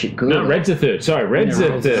train that wish it could. No, Reds are third. Sorry, Reds Yeah, are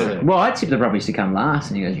Reds are third. third. Well, I'd tip the Brumbies to come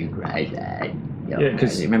last, and he goes, "You great, Dad." Yeah,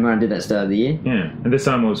 'cause- remember when I did that start of the year? Yeah, and the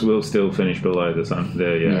Sunwolves will still finish below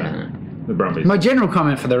the Brumbies. My general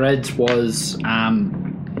comment for the Reds was,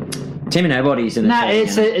 Team of nobodies. And no,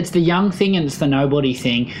 it's the young thing and it's the nobody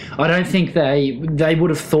thing. I don't think they would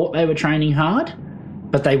have thought they were training hard,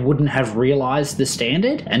 but they wouldn't have realised the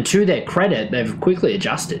standard. And to their credit, they've quickly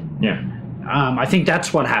adjusted. Yeah. I think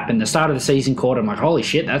that's what happened. The start of the season quarter, I'm like, holy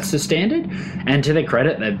shit, that's the standard. And to their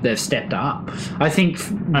credit, they've stepped up. I think,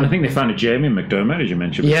 And I think they found a gem in McDermott, as you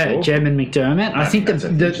mentioned before. yeah, Jem and McDermott. I think that's a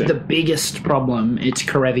huge thing. the biggest problem, it's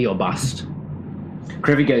Karevi or bust.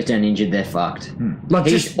 Krivy goes down injured, they're fucked. Like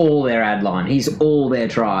He's just all their ad line. He's all their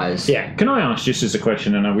tries. yeah. Can I ask, just as a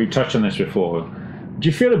question, and we've touched on this before, do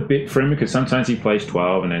you feel a bit for him because sometimes he plays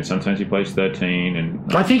 12 and then sometimes he plays 13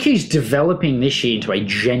 and I think he's developing this year into a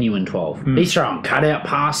genuine 12. He's throwing cutout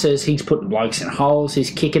passes. He's putting blokes in holes. He's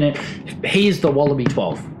kicking it. He is the Wallaby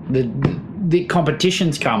 12. The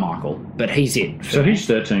competition's Carmichael, but he's it. so he's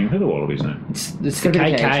 13 for the Wallabies now. It's the gonna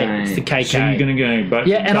be KK. KK. It's the KK. So you're going to go back.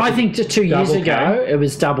 Yeah, and I think just 2 years double ago K? it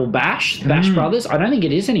was double Bash Brothers. I don't think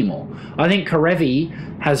it is anymore. I think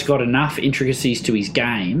Karevi has got enough intricacies to his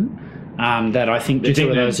game that I think Do the you two think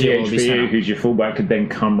of that those will be set DHPU, up. who's your fullback, could then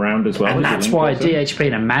come round as well? And as that's your why link player?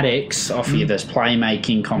 DHP and Maddox offer you those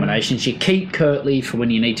playmaking combinations. You keep Kirtley for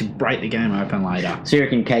when you need to break the game open later. So you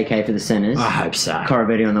reckon KK for the centres? I hope so.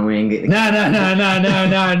 Corabetti on the wing. No.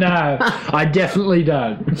 I definitely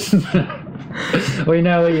don't. We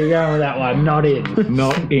know where you're going with that one. Not in.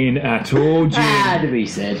 Not in at all, Jim. To be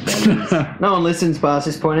said, fellas. No one listens past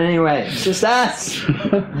this point anyway. It's just us.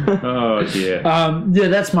 Oh, dear. Yeah,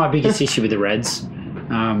 that's my biggest issue with the Reds.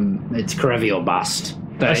 It's Karevi or bust.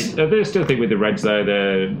 I still think with the Reds, though,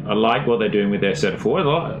 I like what they're doing with their set forward.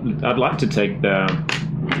 I'd like to take the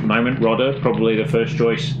moment Rodder, probably the first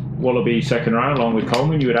choice Wallaby second row, along with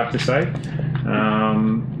Coleman, you would have to say.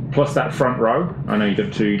 Plus that front row. I know you've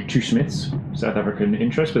got two Smiths, South African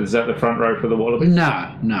interest, but is that the front row for the Wallabies?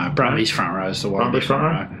 No. Brumbies front row is the Wallabies front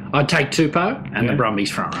row. I'd take Tupou and the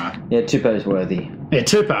Brumbies front row. Yeah, Tupou's worthy. Yeah,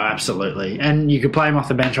 Tupou, absolutely. And you could play him off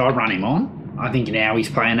the bench. I'd run him on. I think now he's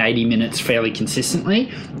playing 80 minutes fairly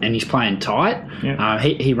consistently, and he's playing tight. Yeah.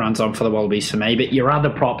 He runs on for the Wallabies for me. But your other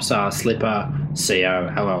props are Slipper,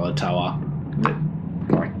 CO, Halilatoa.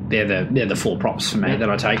 They're the four props for me that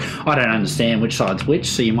I take. I don't understand which side's which,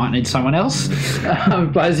 so you might need someone else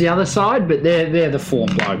who plays the other side. But they're the four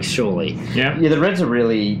blokes, surely. Yeah. The Reds are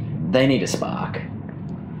really. They need a spark.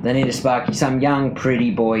 They need a spark. Some young,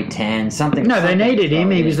 pretty boy, tan, something. No, they needed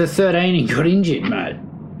him. He was the 13. He got injured, mate.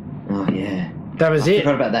 Oh yeah. That was it. I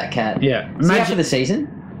forgot about that cat. Yeah. Is he after the season?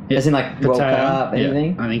 Yeah. As in like World Cup,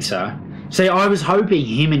 anything? Yeah, I think so. See, I was hoping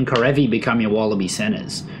him and Karevi become your Wallaby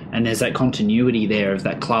centres, and there's that continuity there of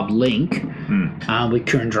that club link with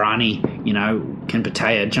Kurandrani, can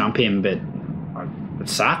Patea jump in, but it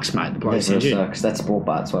sucks, mate. The bloke's injured. It sucks. That's sport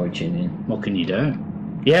bar, that's why we tune in. What can you do?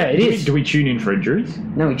 Yeah, it is. Do we tune in for injuries?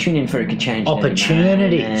 No, we tune in for it could change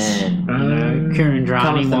opportunities. Kurandrani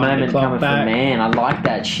comes the moment coming back. for man. I like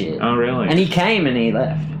that shit. Oh, really? And he came and he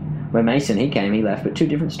left. Where Mason, he came, he left, but two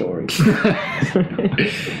different stories.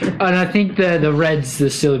 And I think the Reds, the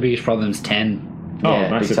still the biggest problem is 10. Oh,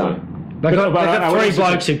 massively. They got three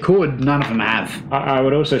blokes who could, none of them have. I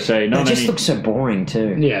would also say... It just looks so boring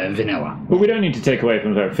too. Yeah, vanilla. But we don't need to take away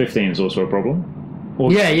from that 15 is also a problem. Or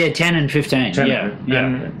 10 and 15. 10, yeah.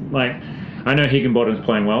 And, I know Higginbottom's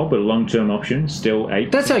playing well, but long-term option, still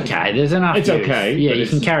 8. That's okay. There's enough. It's youth. okay. Yeah, you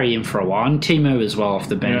can carry him for a while. And Timu as well off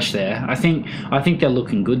the bench there. I think they're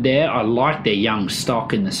looking good there. I like their young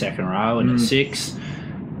stock in the second row and at 6.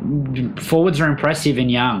 Forwards are impressive and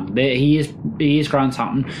young. He is growing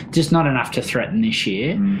something. Just not enough to threaten this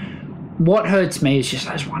year. What hurts me is just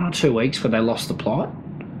those 1 or 2 weeks where they lost the plot.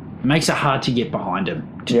 It makes it hard to get behind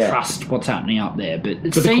them, to trust what's happening up there. But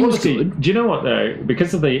it seems good. Do you know what, though?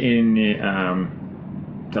 Because of the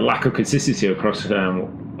lack of consistency across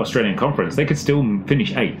Australian Conference, they could still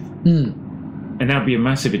finish 8th. And that would be a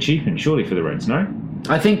massive achievement, surely, for the Reds, no?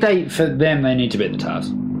 I think for them, they need to beat the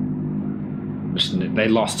Tars. They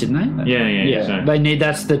lost, didn't they? Yeah. So. They need.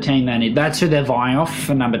 That's the team they need. That's who they're vying off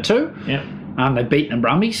for number 2. Yeah. They beat the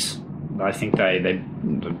Brumbies. I think they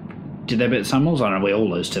did they beat the Sunwolves? I don't know. We all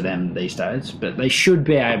lose to them these days, but they should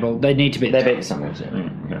be able. They need to beat. They beat the Sunwolves.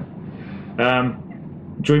 Okay.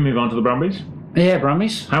 Do we move on to the Brumbies? Yeah,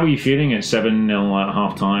 Brumbies. How were you feeling at 7-0 at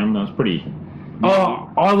half time? That was pretty. Oh,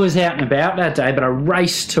 I was out and about that day, but I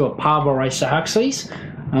raced to a pub. I raced to Huxley's.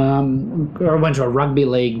 I went to a rugby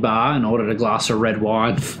league bar and ordered a glass of red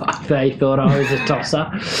wine. Fuck, they thought I was a tosser.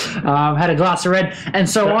 Had a glass of red, and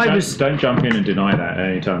so Don't jump in and deny that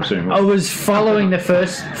anytime soon. I was following the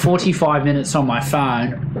first 45 minutes on my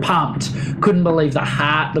phone, pumped. Couldn't believe the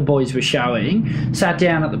heart the boys were showing. Sat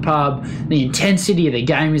down at the pub. The intensity of the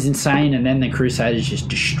game was insane, and then the Crusaders just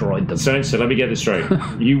destroyed them. So let me get this straight.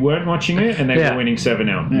 You weren't watching it, and they were winning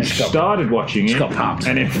 7-0. You started watching it, got pumped,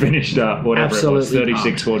 and it finished up whatever it was,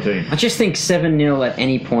 36-14. I just think 7-0 at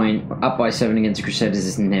any point, up by 7 against the Crusaders,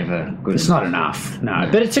 is never good. It's not enough, no.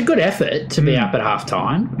 But it's a good effort to be up at half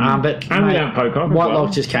time. But without Pocock.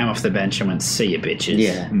 Whitelock just came off the bench and went, see you bitches.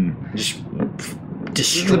 Yeah. Just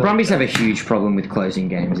destroyed. The Brumbies have a huge problem with closing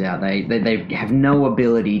games out. They have no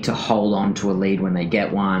ability to hold on to a lead when they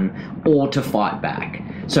get one or to fight back.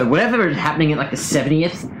 So whatever is happening at like the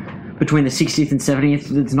 70th, between the 60th and 70th,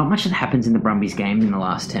 there's not much that happens in the Brumbies game in the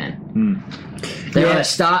last 10. They either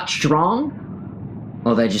start strong,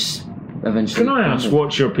 or they just eventually... Can I ask,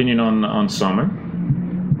 what's your opinion on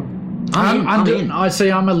Simon? I'm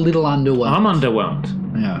a little underwhelmed. I'm underwhelmed.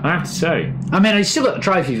 Yeah. I have to say. I mean, he's still got the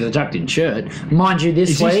trophy for the tucked-in shirt. Mind you, this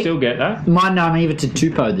week... Does he still get that? Might not give it to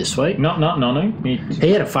Tupou this week. Not Nonu?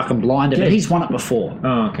 He had a fucking blinder, but he's won it before.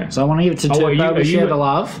 Oh, okay. So I want to give it to Tupou. We share the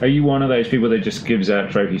love. Are you one of those people that just gives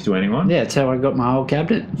out trophies to anyone? Yeah, that's how I got my whole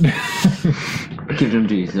cabinet. Give them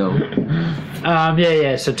to yourself.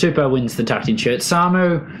 So Tupou wins the tucked-in shirt.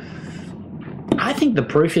 Samu, I think the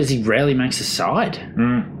proof is he rarely makes a side.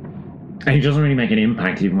 And he doesn't really make an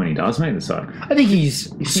impact even when he does make the side. I think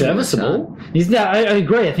he's serviceable. I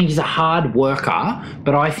agree. I think he's a hard worker,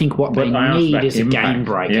 but I think what they need is a game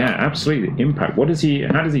breaker. Yeah, absolutely. Impact. How does he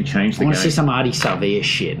change the game? I want to see some Artie Savia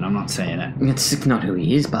shit, and I'm not seeing it. It's not who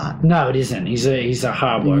he is, but no, it isn't. He's a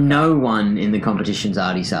hard worker. No one in the competition's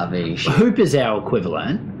Artie Savia. Hooper's our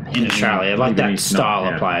equivalent in Australia, like that style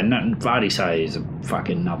of player. No, Artie Savia is a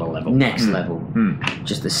fucking another level. Next level.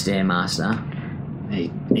 Just the Stairmaster.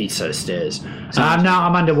 He so stairs. No,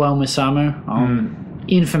 I'm underwhelmed with Samu.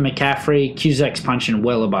 In for McCaffrey. Cusack's punching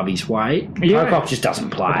well above his weight. Yeah. Pocock just doesn't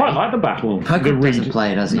play. I quite like the battle. Pocock doesn't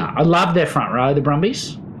play, does he? No, I love their front row, the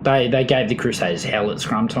Brumbies. They gave the Crusaders hell at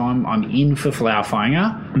scrum time. I'm in for Flower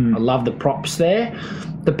Fainga. I love the props there.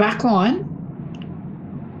 The back line,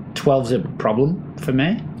 12's a problem for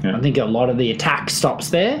me. Yeah. I think a lot of the attack stops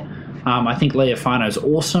there. I think Leofano's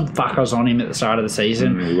awesome. Fuck, I was on him at the start of the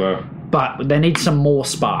season. We were. But they need some more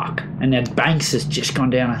spark. And now Banks has just gone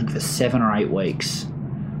down, I think, for 7 or 8 weeks.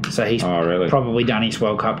 So he's probably done his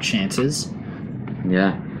World Cup chances.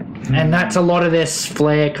 Yeah. And that's a lot of their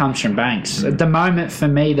flair comes from Banks. At the moment, for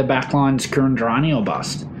me, the backline's Kurundrani or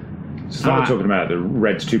bust. So we're talking about the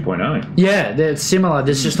Reds 2.0. Yeah, they're similar.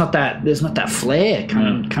 There's just not that flair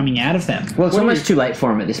coming out of them. Well, it's almost too late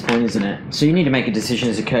for him at this point, isn't it? So you need to make a decision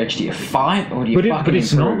as a coach. Do you fight or do you But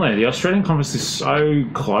it's not, though. The Australian Conference is so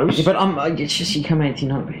close. Yeah, but it's just you come 18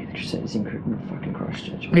 not be the Crusaders in fucking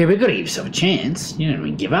Christchurch. Yeah, we've got to give yourself a chance. You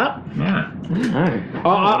don't give up. Yeah. No.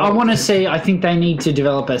 I want to see. I think they need to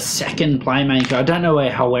develop a second playmaker. I don't know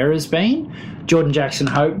where Hawera's been. Jordan Jackson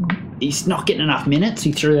Hope. He's not getting enough minutes.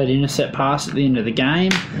 He threw that intercept pass at the end of the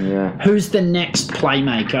game. Yeah. Who's the next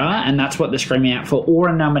playmaker? And that's what they're screaming out for. Or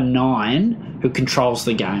a number 9 who controls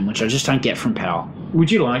the game, which I just don't get from Powell. Would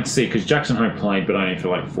you like to see, because Jackson Hope played, but only for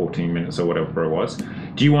like 14 minutes or whatever it was,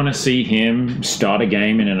 do you want to see him start a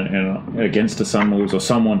game against the Sunwolves or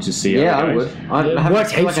someone to see how it goes? I would. It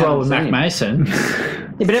worked heaps well with Mac Mason.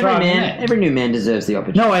 Yeah, but every new man deserves the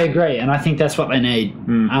opportunity. No, I agree, and I think that's what they need.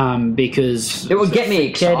 Because it would get me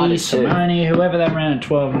excited Keddy, Simone, whoever they ran at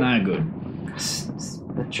 12, no good.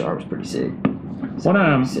 That jar was pretty sick.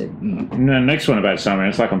 The next one about Summer,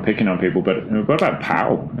 it's like I'm picking on people, but what about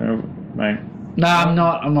Powell, mate? No,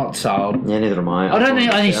 I'm not sold. Yeah, neither am I. I don't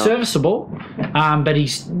think he's serviceable, but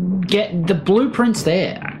the blueprint's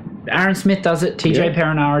there. Aaron Smith does it, TJ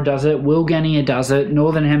Perenara does it, Will Gannia does it,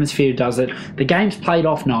 Northern Hemisphere does it. The game's played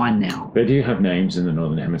off 9 now. They do have names in the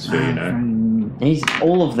Northern Hemisphere, you know. He's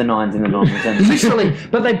all of the 9s in the Northern Hemisphere. Literally,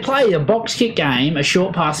 but they play a box kick game, a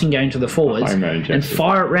short passing game to the forwards, and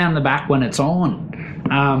fire it round the back when it's on.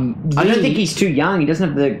 I don't think he's too young. He doesn't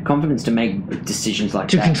have the confidence to make decisions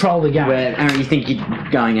like that. To control the game. Where you think you're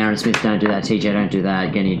going, Aaron Smith, don't do that, TJ, don't do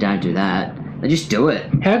that, Gannia, don't do that. They just do it.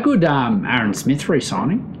 How good Aaron Smith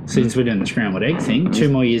re-signing since we're doing the scrambled egg thing? 2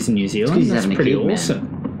 more years in New Zealand. That's pretty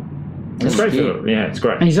awesome. It's great for yeah, it's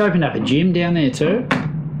great. And he's opened up a gym down there too.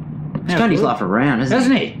 He's turned his life around,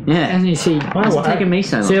 hasn't he? Yeah. Hasn't he? It's taken me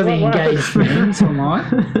so long. See all the engaged memes online?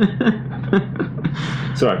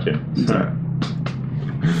 It's alright, Jim. It's alright.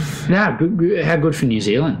 No, good, how good for New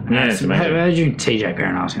Zealand. Yeah, it's amazing. How did you TJ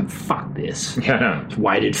Perenara was going, fuck this. Yeah, no. It's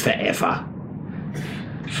waited forever.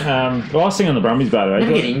 Last thing on the Brumbies, by the way. He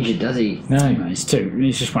doesn't get injured, does he? No, he's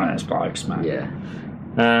just one of those blokes, mate. Yeah.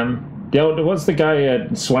 What's the guy,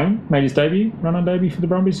 Swain, made his run-on debut for the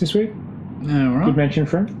Brumbies this week? Right. Good mention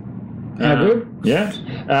for him. How good? Yeah.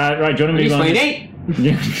 Right, do you want to move on?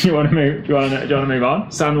 Yeah, do you want to move on?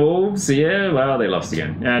 Sunwolves, yeah, well, they lost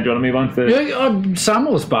again. Do you want to move on for...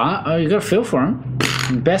 Sunwolves, but you got to feel for them.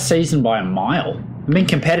 Best season by a mile. Been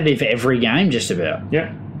competitive every game, just about.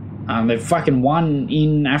 Yeah. They've fucking won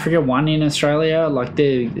in Africa, won in Australia. Like,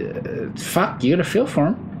 you got to feel for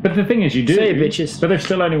them. But the thing is, you do. See you, bitches. But they've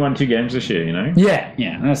still only won 2 games this year, you know? Yeah,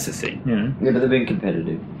 that's the thing. Yeah, but they've been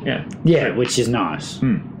competitive. Yeah. Yeah, which is nice.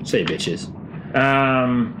 See you, bitches.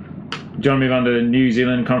 Do you want to move on to the New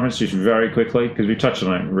Zealand conference just very quickly? Because we touched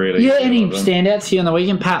on it really. Yeah, any standouts here on the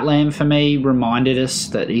weekend? Pat Lam, for me, reminded us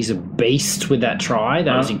that he's a beast with that try.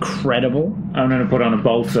 That was incredible. I'm going to put on a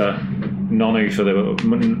bolter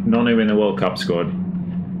Nonu in the World Cup squad.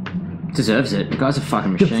 Deserves it. The guy's a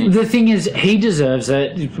fucking machine. The thing is, he deserves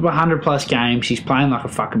it. 100 plus games. He's playing like a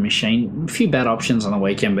fucking machine. A few bad options on the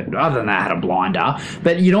weekend, but other than that, had a blinder.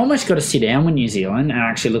 But you'd almost got to sit down with New Zealand and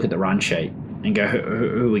actually look at the run sheet and go,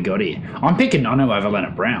 who we got here? I'm picking Nonu over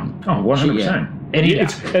Leonard Brown. Oh,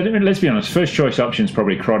 100%. Let's be honest, first choice option is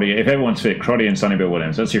probably Crotty. If everyone's fit, Crotty and Sonny Bill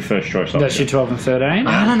Williams. That's your first choice option. That's your 12 and 13?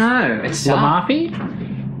 I don't know. It's Lamapi?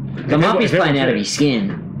 Lamapi's playing out of his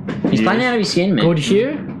skin. He's playing out of his skin, man.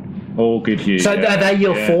 Goodhue? All good Hugh. So yeah. are they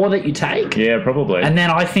your Yeah. 4 that you take? Yeah, probably. And then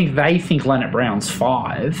I think they think Leonard Brown's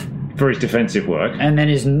 5. For his defensive work. And then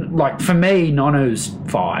for me, Nonu's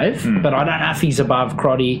 5, but I don't know if he's above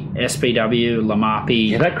Crotty, SPW,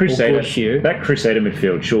 Lamapi, Yeah, that or Crusader, Good Hugh. that Crusader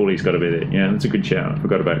midfield, surely's got to be there. Yeah, that's a good shout. I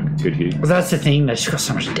forgot about Good Hugh. Well, that's the thing. They've just got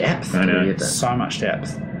so much depth. I know. So much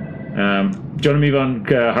depth. Do you want to move on?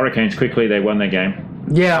 Hurricanes quickly. They won their game.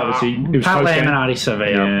 Yeah, Obviously, it was Pat close Lam game. and Artie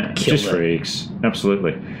Sevilla Yeah, killed just it. freaks.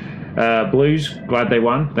 Absolutely. Blues, glad they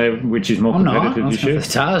won. Which is more I'm not. competitive I'm this for year. the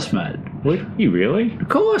Stars, mate. Would you really? Of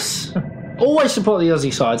course. Always support the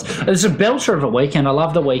Aussie sides. It's a belter of a weekend. I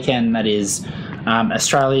love the weekend that is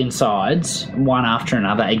Australian sides, one after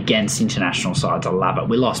another, against international sides. I love it.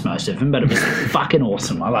 We lost most of them, but it was fucking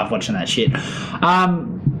awesome. I love watching that shit.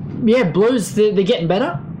 Blues, they're getting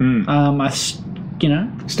better.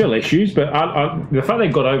 Still issues, but the fact they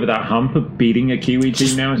got over that hump of beating a Kiwi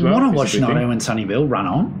team now as well. I want is to a watch big thing. Noto and Sonny Bill run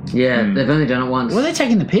on. Yeah, they've only done it once. What are they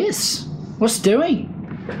taking the piss? What's doing?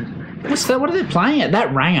 What's that? What are they playing at?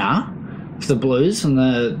 That Ranger for the Blues and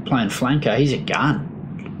they're playing flanker. He's a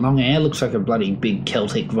gun. Long hair, looks like a bloody big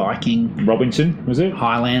Celtic Viking. Robinson, was it?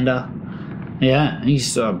 Highlander. Yeah,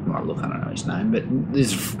 he's, I don't know his name, but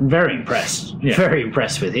is very impressed. Yeah. Very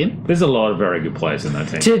impressed with him. There's a lot of very good players in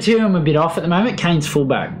that team. I'm a bit off at the moment. Kane's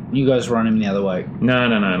fullback. You guys were on him the other week. No.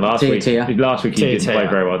 Last week he didn't play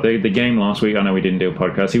very well. The game last week, I know we didn't do a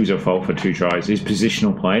podcast, he was at fault for 2 tries. His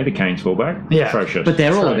positional play, the Canes fullback, atrocious. But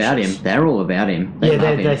they're all about him. They're all about him.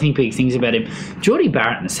 They think big things about him. Geordie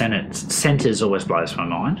Barrett in the centres always blows my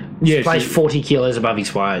mind. Yeah, He plays 40 kilos above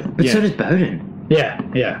his weight. But so does Bowden. Yeah.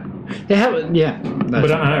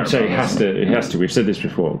 But I'm saying it has to. We've said this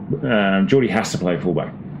before. Geordie has to play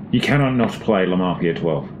fullback. You cannot not play Lamapi at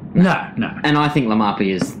 12. No. And I think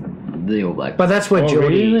Lamapi is the All Black. But that's where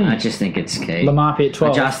Geordie... really? I just think it's key. Lamapi at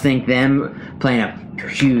 12. I just think them playing a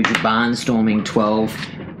huge barnstorming 12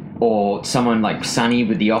 or someone like Sonny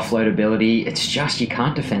with the offload ability, it's just, you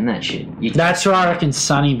can't defend that shit. That's where I reckon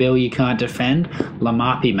Sonny Bill you can't defend.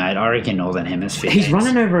 Lamapi, mate, I reckon Northern Hemisphere He's teams.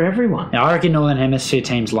 running over everyone. Now, I reckon Northern Hemisphere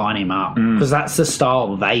teams line him up because that's the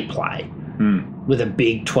style they play. With a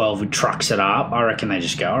big 12 who trucks it up, I reckon they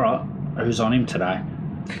just go, all right, who's on him today?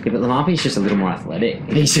 Yeah, but Lamapi's just a little more athletic.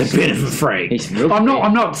 He's a bit of a freak. He's real I'm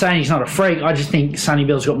big. not saying he's not a freak. I just think Sonny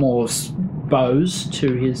Bill's got more bows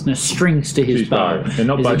to his strings to his bow. They're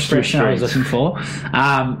not is the bows to his expression I was strings.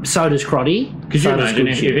 looking for. So does Crotty. Could you So does imagine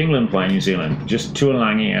Good if Hugh. England play New Zealand, just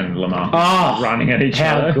Tuolangi and Lamar running at each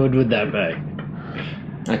how other? good would that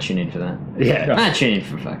be? I tune in for that. Yeah. I tune in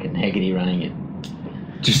for fucking Hegarty running it.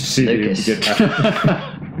 Just to see them Lucas.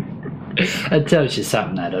 get It tells you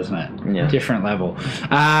something there, doesn't it? Yeah. Different level. What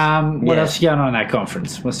Yeah. else is going on in that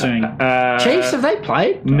conference? What's doing? Chiefs, have they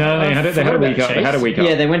played? No, they had a week up. They had a week up.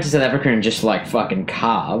 Yeah, they went to South Africa and just like fucking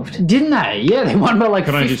carved. Didn't they? Yeah, they won by like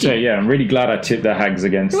Can 50. I just say, I'm really glad I tipped the Hags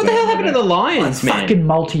against What the them. hell happened to the Lions, man? Fucking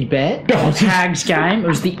multi-bet. Hags game. It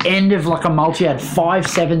was the end of like a multi. Had 5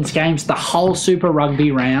 sevens games, the whole Super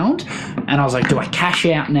Rugby round. And I was like, do I cash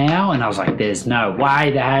out now? And I was like, there's no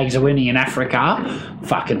way the Hags are winning in Africa.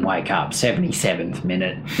 Fucking wake up. 77th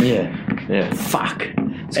minute. Yeah. Fuck.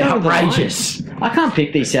 It's Outrageous. I can't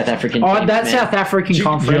pick these South African Oh, teams, that man. South African you-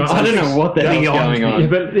 conference. I don't know what the hell's Beyond going me. on. Yeah,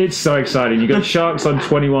 but it's so exciting. You got Sharks on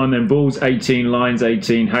 21, then Bulls 18, Lions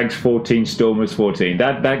 18, Hags 14, Stormers 14.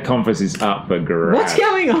 That conference is up for grabs. What's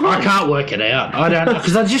going on? I can't work it out. I don't,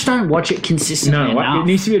 because I just don't watch it consistently No, enough. it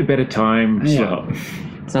needs to be at a better time Yeah. slot.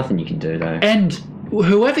 There's nothing you can do, though. And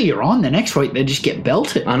whoever you're on, the next week they just get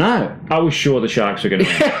belted. I know. I was sure the Sharks were going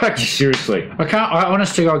to win. Seriously. I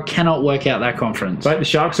honest to God cannot work out that conference. Like the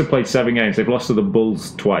Sharks have played 7 games. They've lost to the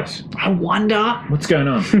Bulls twice. I wonder What's going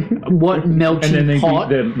on? what melting And then they pot,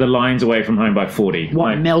 beat the Lions away from home by 40.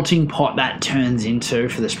 what Like, melting pot that turns into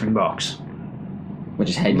for the Springboks. We're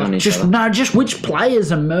just hating on each other. Just which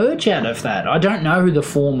players emerge out of that. I don't know who the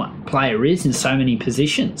former player is in so many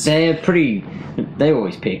positions. They're pretty... They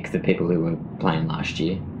always pick the people who were playing last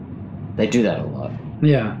year. They do that a lot.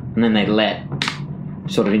 Yeah. And then they let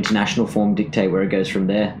sort of international form dictate where it goes from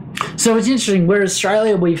there. So it's interesting. Where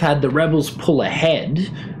Australia, we've had the Rebels pull ahead,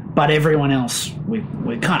 but everyone else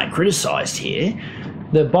we're kind of criticised here.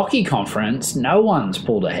 The Bocky Conference, no one's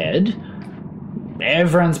pulled ahead.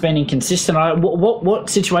 Everyone's been inconsistent. What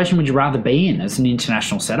situation would you rather be in as an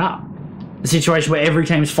international setup? A situation where every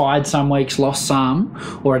team's fired some weeks, lost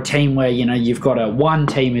some, or a team where you've got one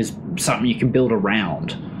team is something you can build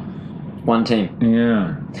around. One team.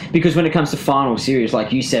 Yeah. Because when it comes to final series,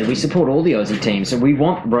 like you said, we support all the Aussie teams, so we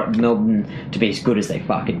want Melbourne to be as good as they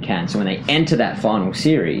fucking can. So when they enter that final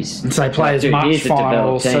series... So they play as much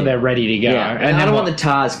finals, so they're ready to go. Yeah, and I don't want the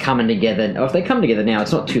Tars coming together. Or if they come together now,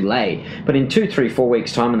 it's not too late. But in 2, 3, 4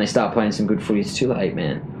 weeks' time when they start playing some good footy, it's too late,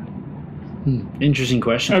 man. Interesting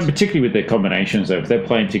question. Particularly with their combinations, though. If they're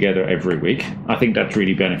playing together every week, I think that's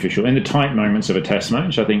really beneficial. In the tight moments of a test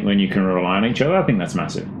match, I think when you can rely on each other, I think that's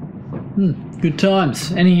massive. Good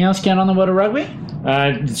times. Anything else going on the world of rugby?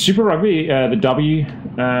 Super Rugby, the W.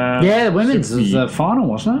 Yeah, the women's was the final,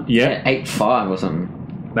 wasn't it? Yeah. 8-5 or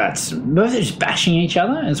something. They're just bashing each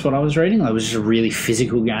other. That's what I was reading. It was just a really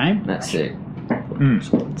physical game. That's it.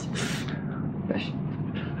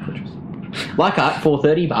 Leichhardt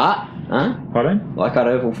 4:30, Bart. Huh? Pardon? Leichhardt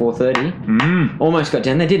Oval 4:30. Almost got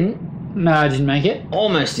down. They didn't. No, I didn't make it.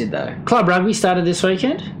 Almost did though. Club rugby started this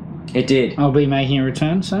weekend. It did. I'll be making a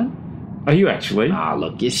return soon. Are you actually?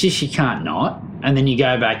 Look, it's just you can't not. And then you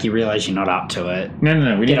go back, you realise you're not up to it. No.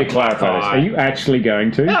 We need to clarify this. Are you actually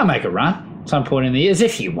going to? I'll make a run. Some point in the year. As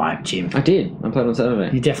if you won't, Jim. I did. I played on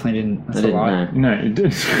Saturday. You definitely didn't. That's I didn't, a lie. No, you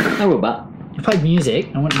did. I will, but You played music.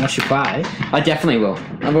 I wouldn't watch you play. I definitely will.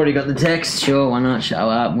 I've already got the text. Sure, why not show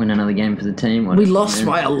up, win another game for the team? We lost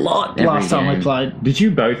by a lot last time we played. Did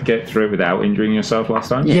you both get through it without injuring yourself last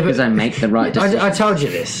time? Yeah, because I make the right decision. I told you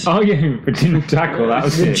this. Oh, yeah, but didn't tackle. That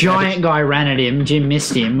was The it. giant guy ran at him. Jim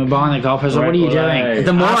missed him. We're behind the goal. I was like, what are you doing?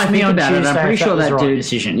 The more Ask I me think on about it, Tuesday I'm pretty if sure was that the right dude.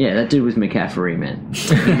 decision. Yeah, that dude was McCaffrey, man.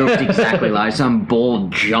 He looked exactly like some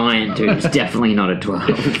bald giant dude. He's definitely not a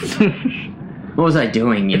 12. What was I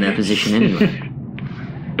doing in that position anyway?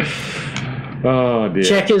 Oh, dear.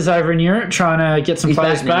 Checkers over in Europe trying to get some He's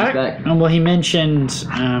players back now, back. he's back. And well, he mentioned,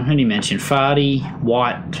 who did he mention? Fardy,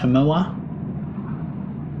 White, Tamua.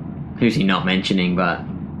 Who's he not mentioning, but...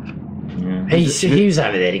 He was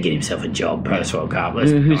over there to get himself a job post World Cup.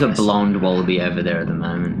 Who's a blonde wallaby over there at the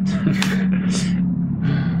moment?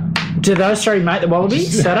 Do those three make the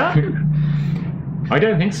Wallabies set up? I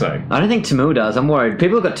don't think so. I don't think Tamua does. I'm worried.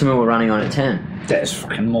 People have got Tamua running on at 10. There's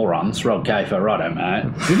fucking morons. Rod Kafer, righto, mate.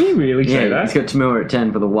 Did he really say Yeah, he's that? got Tamua at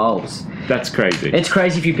 10 for the Wolves. That's crazy. It's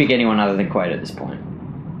crazy if you pick anyone other than Quaid at this point.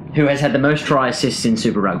 Who has had the most try assists in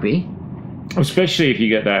Super Rugby. Especially if you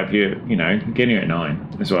get that, if you're, getting at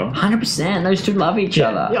 9 as well. 100%. Those two love each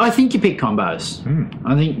other. I think you pick combos.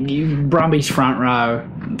 I think Brumby's front row,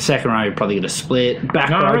 second row, you're probably going to split. Back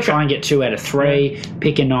row, try and get 2 out of 3.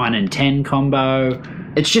 Pick a 9 and 10 combo.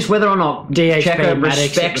 It's just whether or not DHB, Checo Maddox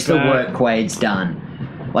respects at the the back. work Quaid's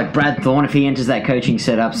done. Like Brad Thorne, if he enters that coaching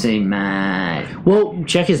setup, see, mad. Well,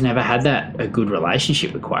 Checker's never had a good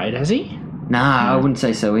relationship with Quaid, has he? Nah, I wouldn't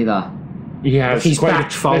say so either. He has. He's Quaid,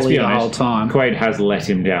 backed Foley let's be the honest, whole time. Quaid has let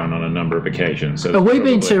him down on a number of occasions. So Have we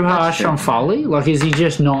been too That's harsh true. on Foley? Like, is he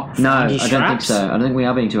just not No, I finding don't think straps? so. I don't think we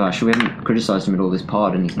are being too harsh. We haven't criticised him at all this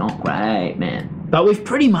pod, and he's not great, man. But we've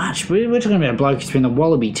pretty much, we're talking about a bloke who's been the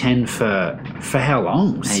Wallaby 10 for how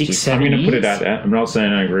long? 6, Ages. 7 I'm years? going to put it out there. I'm not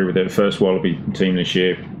saying I agree with it. First Wallaby team this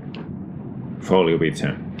year, Foley will be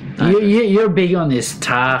 10. You're big on this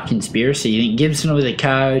Tar conspiracy. You think Gibson will be the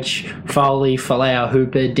coach, Foley, Folau,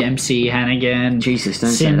 Hooper, Dempsey, Hannigan, Jesus,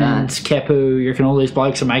 don't Simmons, say Kepu. You reckon all these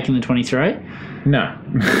blokes are making the 23? No.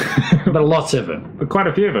 But lots of them. But quite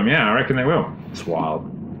a few of them, yeah, I reckon they will. It's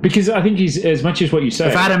wild. Because I think he's, as much as what you say,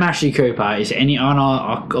 If Adam Ashley Cooper is any...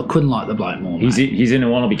 I couldn't like the bloke more, mate. he's in a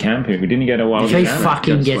Wallaby camp. Didn't he get a Wallaby If he camp?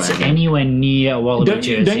 fucking That's gets right. anywhere near a Wallaby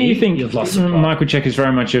jersey, Don't you think you've lost the plot. Michael Check is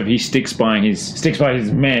very much of he sticks by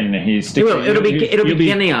his men. It'll be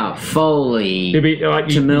Kenya, Foley. It'll be like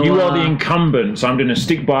you Tamua. are the incumbent, so I'm going to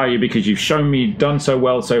stick by you because you've shown me done so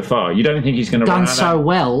well so far. You don't think he's going to run done out so of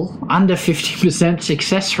well, under 50%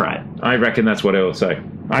 success rate. I reckon that's what he'll say.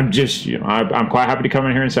 I'm just, I'm quite happy to come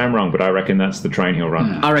in here and say I'm wrong, but I reckon that's the train he'll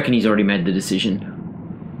run. I reckon he's already made the decision.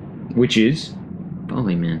 Which is?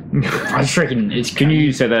 Probably, man. I just reckon it's... Can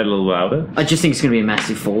you say that a little louder? I just think it's going to be a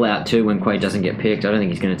massive fallout too when Quaid doesn't get picked. I don't think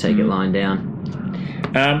he's going to take it lying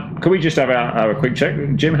down. Can we just have a quick check?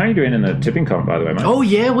 Jim, how are you doing in the tipping comp, by the way, mate? Oh,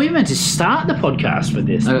 yeah, we meant to start the podcast with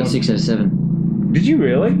this. I got 6 out of 7. Did you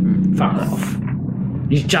really? Fuck off.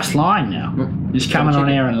 He's just lying now. He's coming on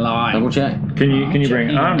air and lying. Double check. Can you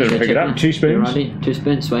bring... I'm going to pick it up. 2 spoons. Righty. 2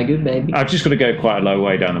 spoons. Swag good, baby. I've just got to go quite a low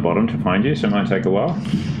way down the bottom to find you, so it might take a while.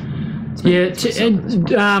 Yeah,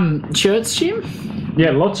 shirts, Jim?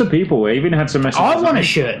 Yeah, lots of people. We even had some messages. I want a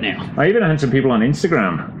shirt now. I even had some people on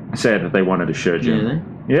Instagram say that they wanted a shirt, Jim.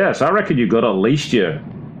 Yeah, Yeah, so I reckon you've got at least your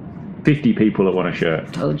 50 people that want a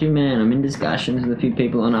shirt. Told you, man. I'm in discussions with a few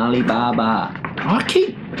people on Alibaba. I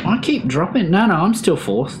keep dropping. No, I'm still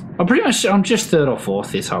 4th. I'm just 3rd or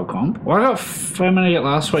 4th this whole comp. Well, how many I get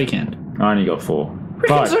last weekend? I only got 4.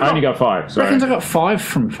 Reckons 5. I only got 5. Sorry. Reckons I got 5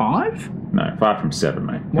 from 5? No, 5 from 7,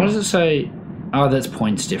 mate. What does it say? Oh, that's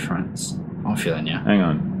points difference. I'm feeling you. Hang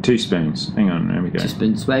on. 2 spoons. Hang on. There we go. Just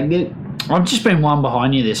been swagged. I've just been one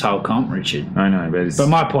behind you this whole comp, Richard. I know, but it's... But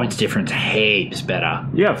my points difference heaps better.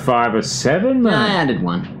 You got 5 or 7, mate? I added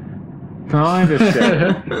 1. 5 or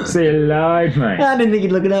 7. So you lied, mate. I didn't think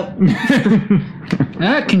you'd look it up.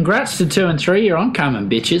 Congrats to 2 and 3. You're oncoming,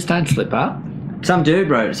 bitches. Don't slip up. Some dude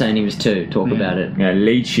wrote saying he was 2. Talk about it. Yeah,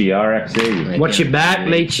 Leachy, RFC. Watch your back,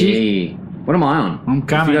 Leachy. What am I on? I'm If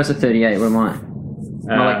coming. you guys are 38, what am I? Am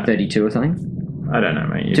I like 32 or something? I don't know,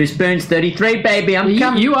 mate. 2 spoons, 33, baby. I'm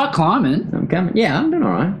coming. You are climbing. I'm coming. Yeah, I'm doing all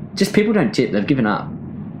right. Just people don't tip. They've given up.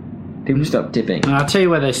 People stop tipping. I'll tell you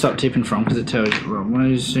where they stop tipping from because it tells you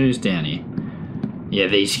who's down here. Yeah,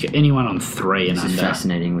 anyone on 3 and This is under.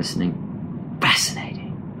 fascinating listening. Fascinating.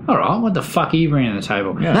 All right, what the fuck are you bringing to the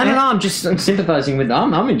table? Yeah. No, I'm sympathising with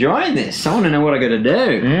them. I'm enjoying this. I want to know what I got to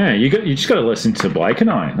do. Yeah, you just got to listen to Blake and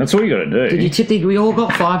I. That's all you got to do. Did you tip the... We all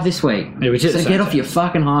got 5 this week. Yeah, we did the So same get off thing. your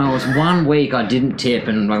fucking high horse. 1 week I didn't tip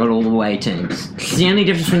and I got all the way teams. It's the only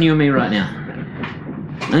difference between you and me right now.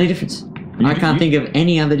 Only difference. I can't think of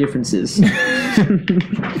any other differences.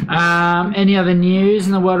 Any other news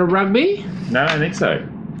in the world of rugby? No, I don't think so.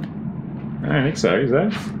 I don't think so, is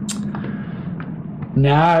that?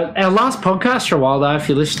 No. Our last podcast for a while, though, if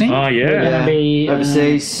you're listening. Oh, yeah. We're gonna be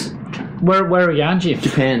Overseas. Where are we going, Jim?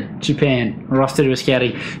 Japan. We're off to do a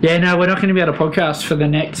scouting. Yeah, no, we're not going to be able to podcast for the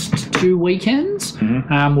next 2 weekends.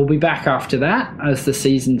 Mm-hmm. We'll be back after that as the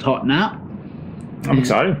season's hotting up. I'm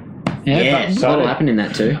excited. Yeah, but- a lot will happen in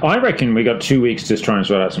that too. I reckon we got 2 weeks to try and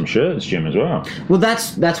sort out some shirts, Jim, as well. Well,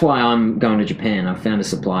 that's why I'm going to Japan. I've found a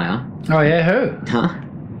supplier. Oh, yeah, who? Huh?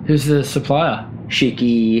 Who's the supplier?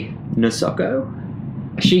 Shiki Nosoko.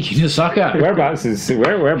 Shiki Nosaka. Whereabouts can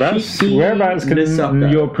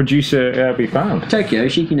Nosaka. your producer be found? Tokyo,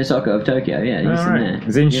 Shiki Nosoko of Tokyo. Yeah, he's in there.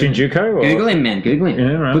 Is it in Shinjuku? Or? Google him, man. Google him.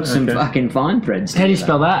 Yeah, right, Put some okay. fucking fine threads. How do you together.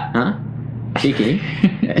 spell that? Huh? Shiki.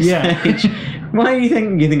 Yeah. Why do you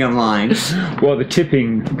think I'm lying? Well, the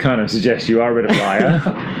tipping kind of suggests you are a bit of a liar.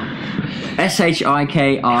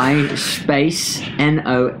 SHIKI space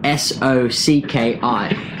NOSOCKI.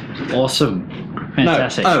 Awesome.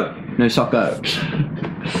 Fantastic. No Socko.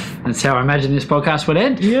 That's how I imagine this podcast would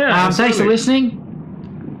end. Yeah, Thanks for absolutely. listening.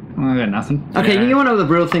 I got nothing. Okay, Yeah. you want to know the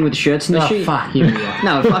real thing with the shirts and the Oh, shit? fuck. Here we go.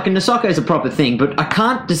 No, fucking Nosoko is a proper thing, but I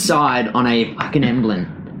can't decide on a fucking emblem.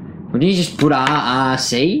 Would you just put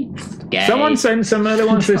RRC? Gay. Someone sent some other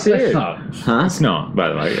ones this year. Huh? It's not, by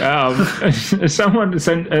the way. Someone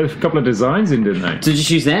sent a couple of designs in, didn't they? So just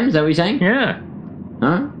use them? Is that what you're saying? Yeah.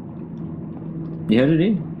 Huh? You heard it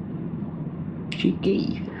in?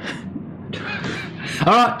 Cheeky.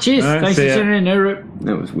 All right, cheers. All right, Thanks see for ya. tuning in. Nuru.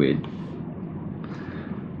 That was weird.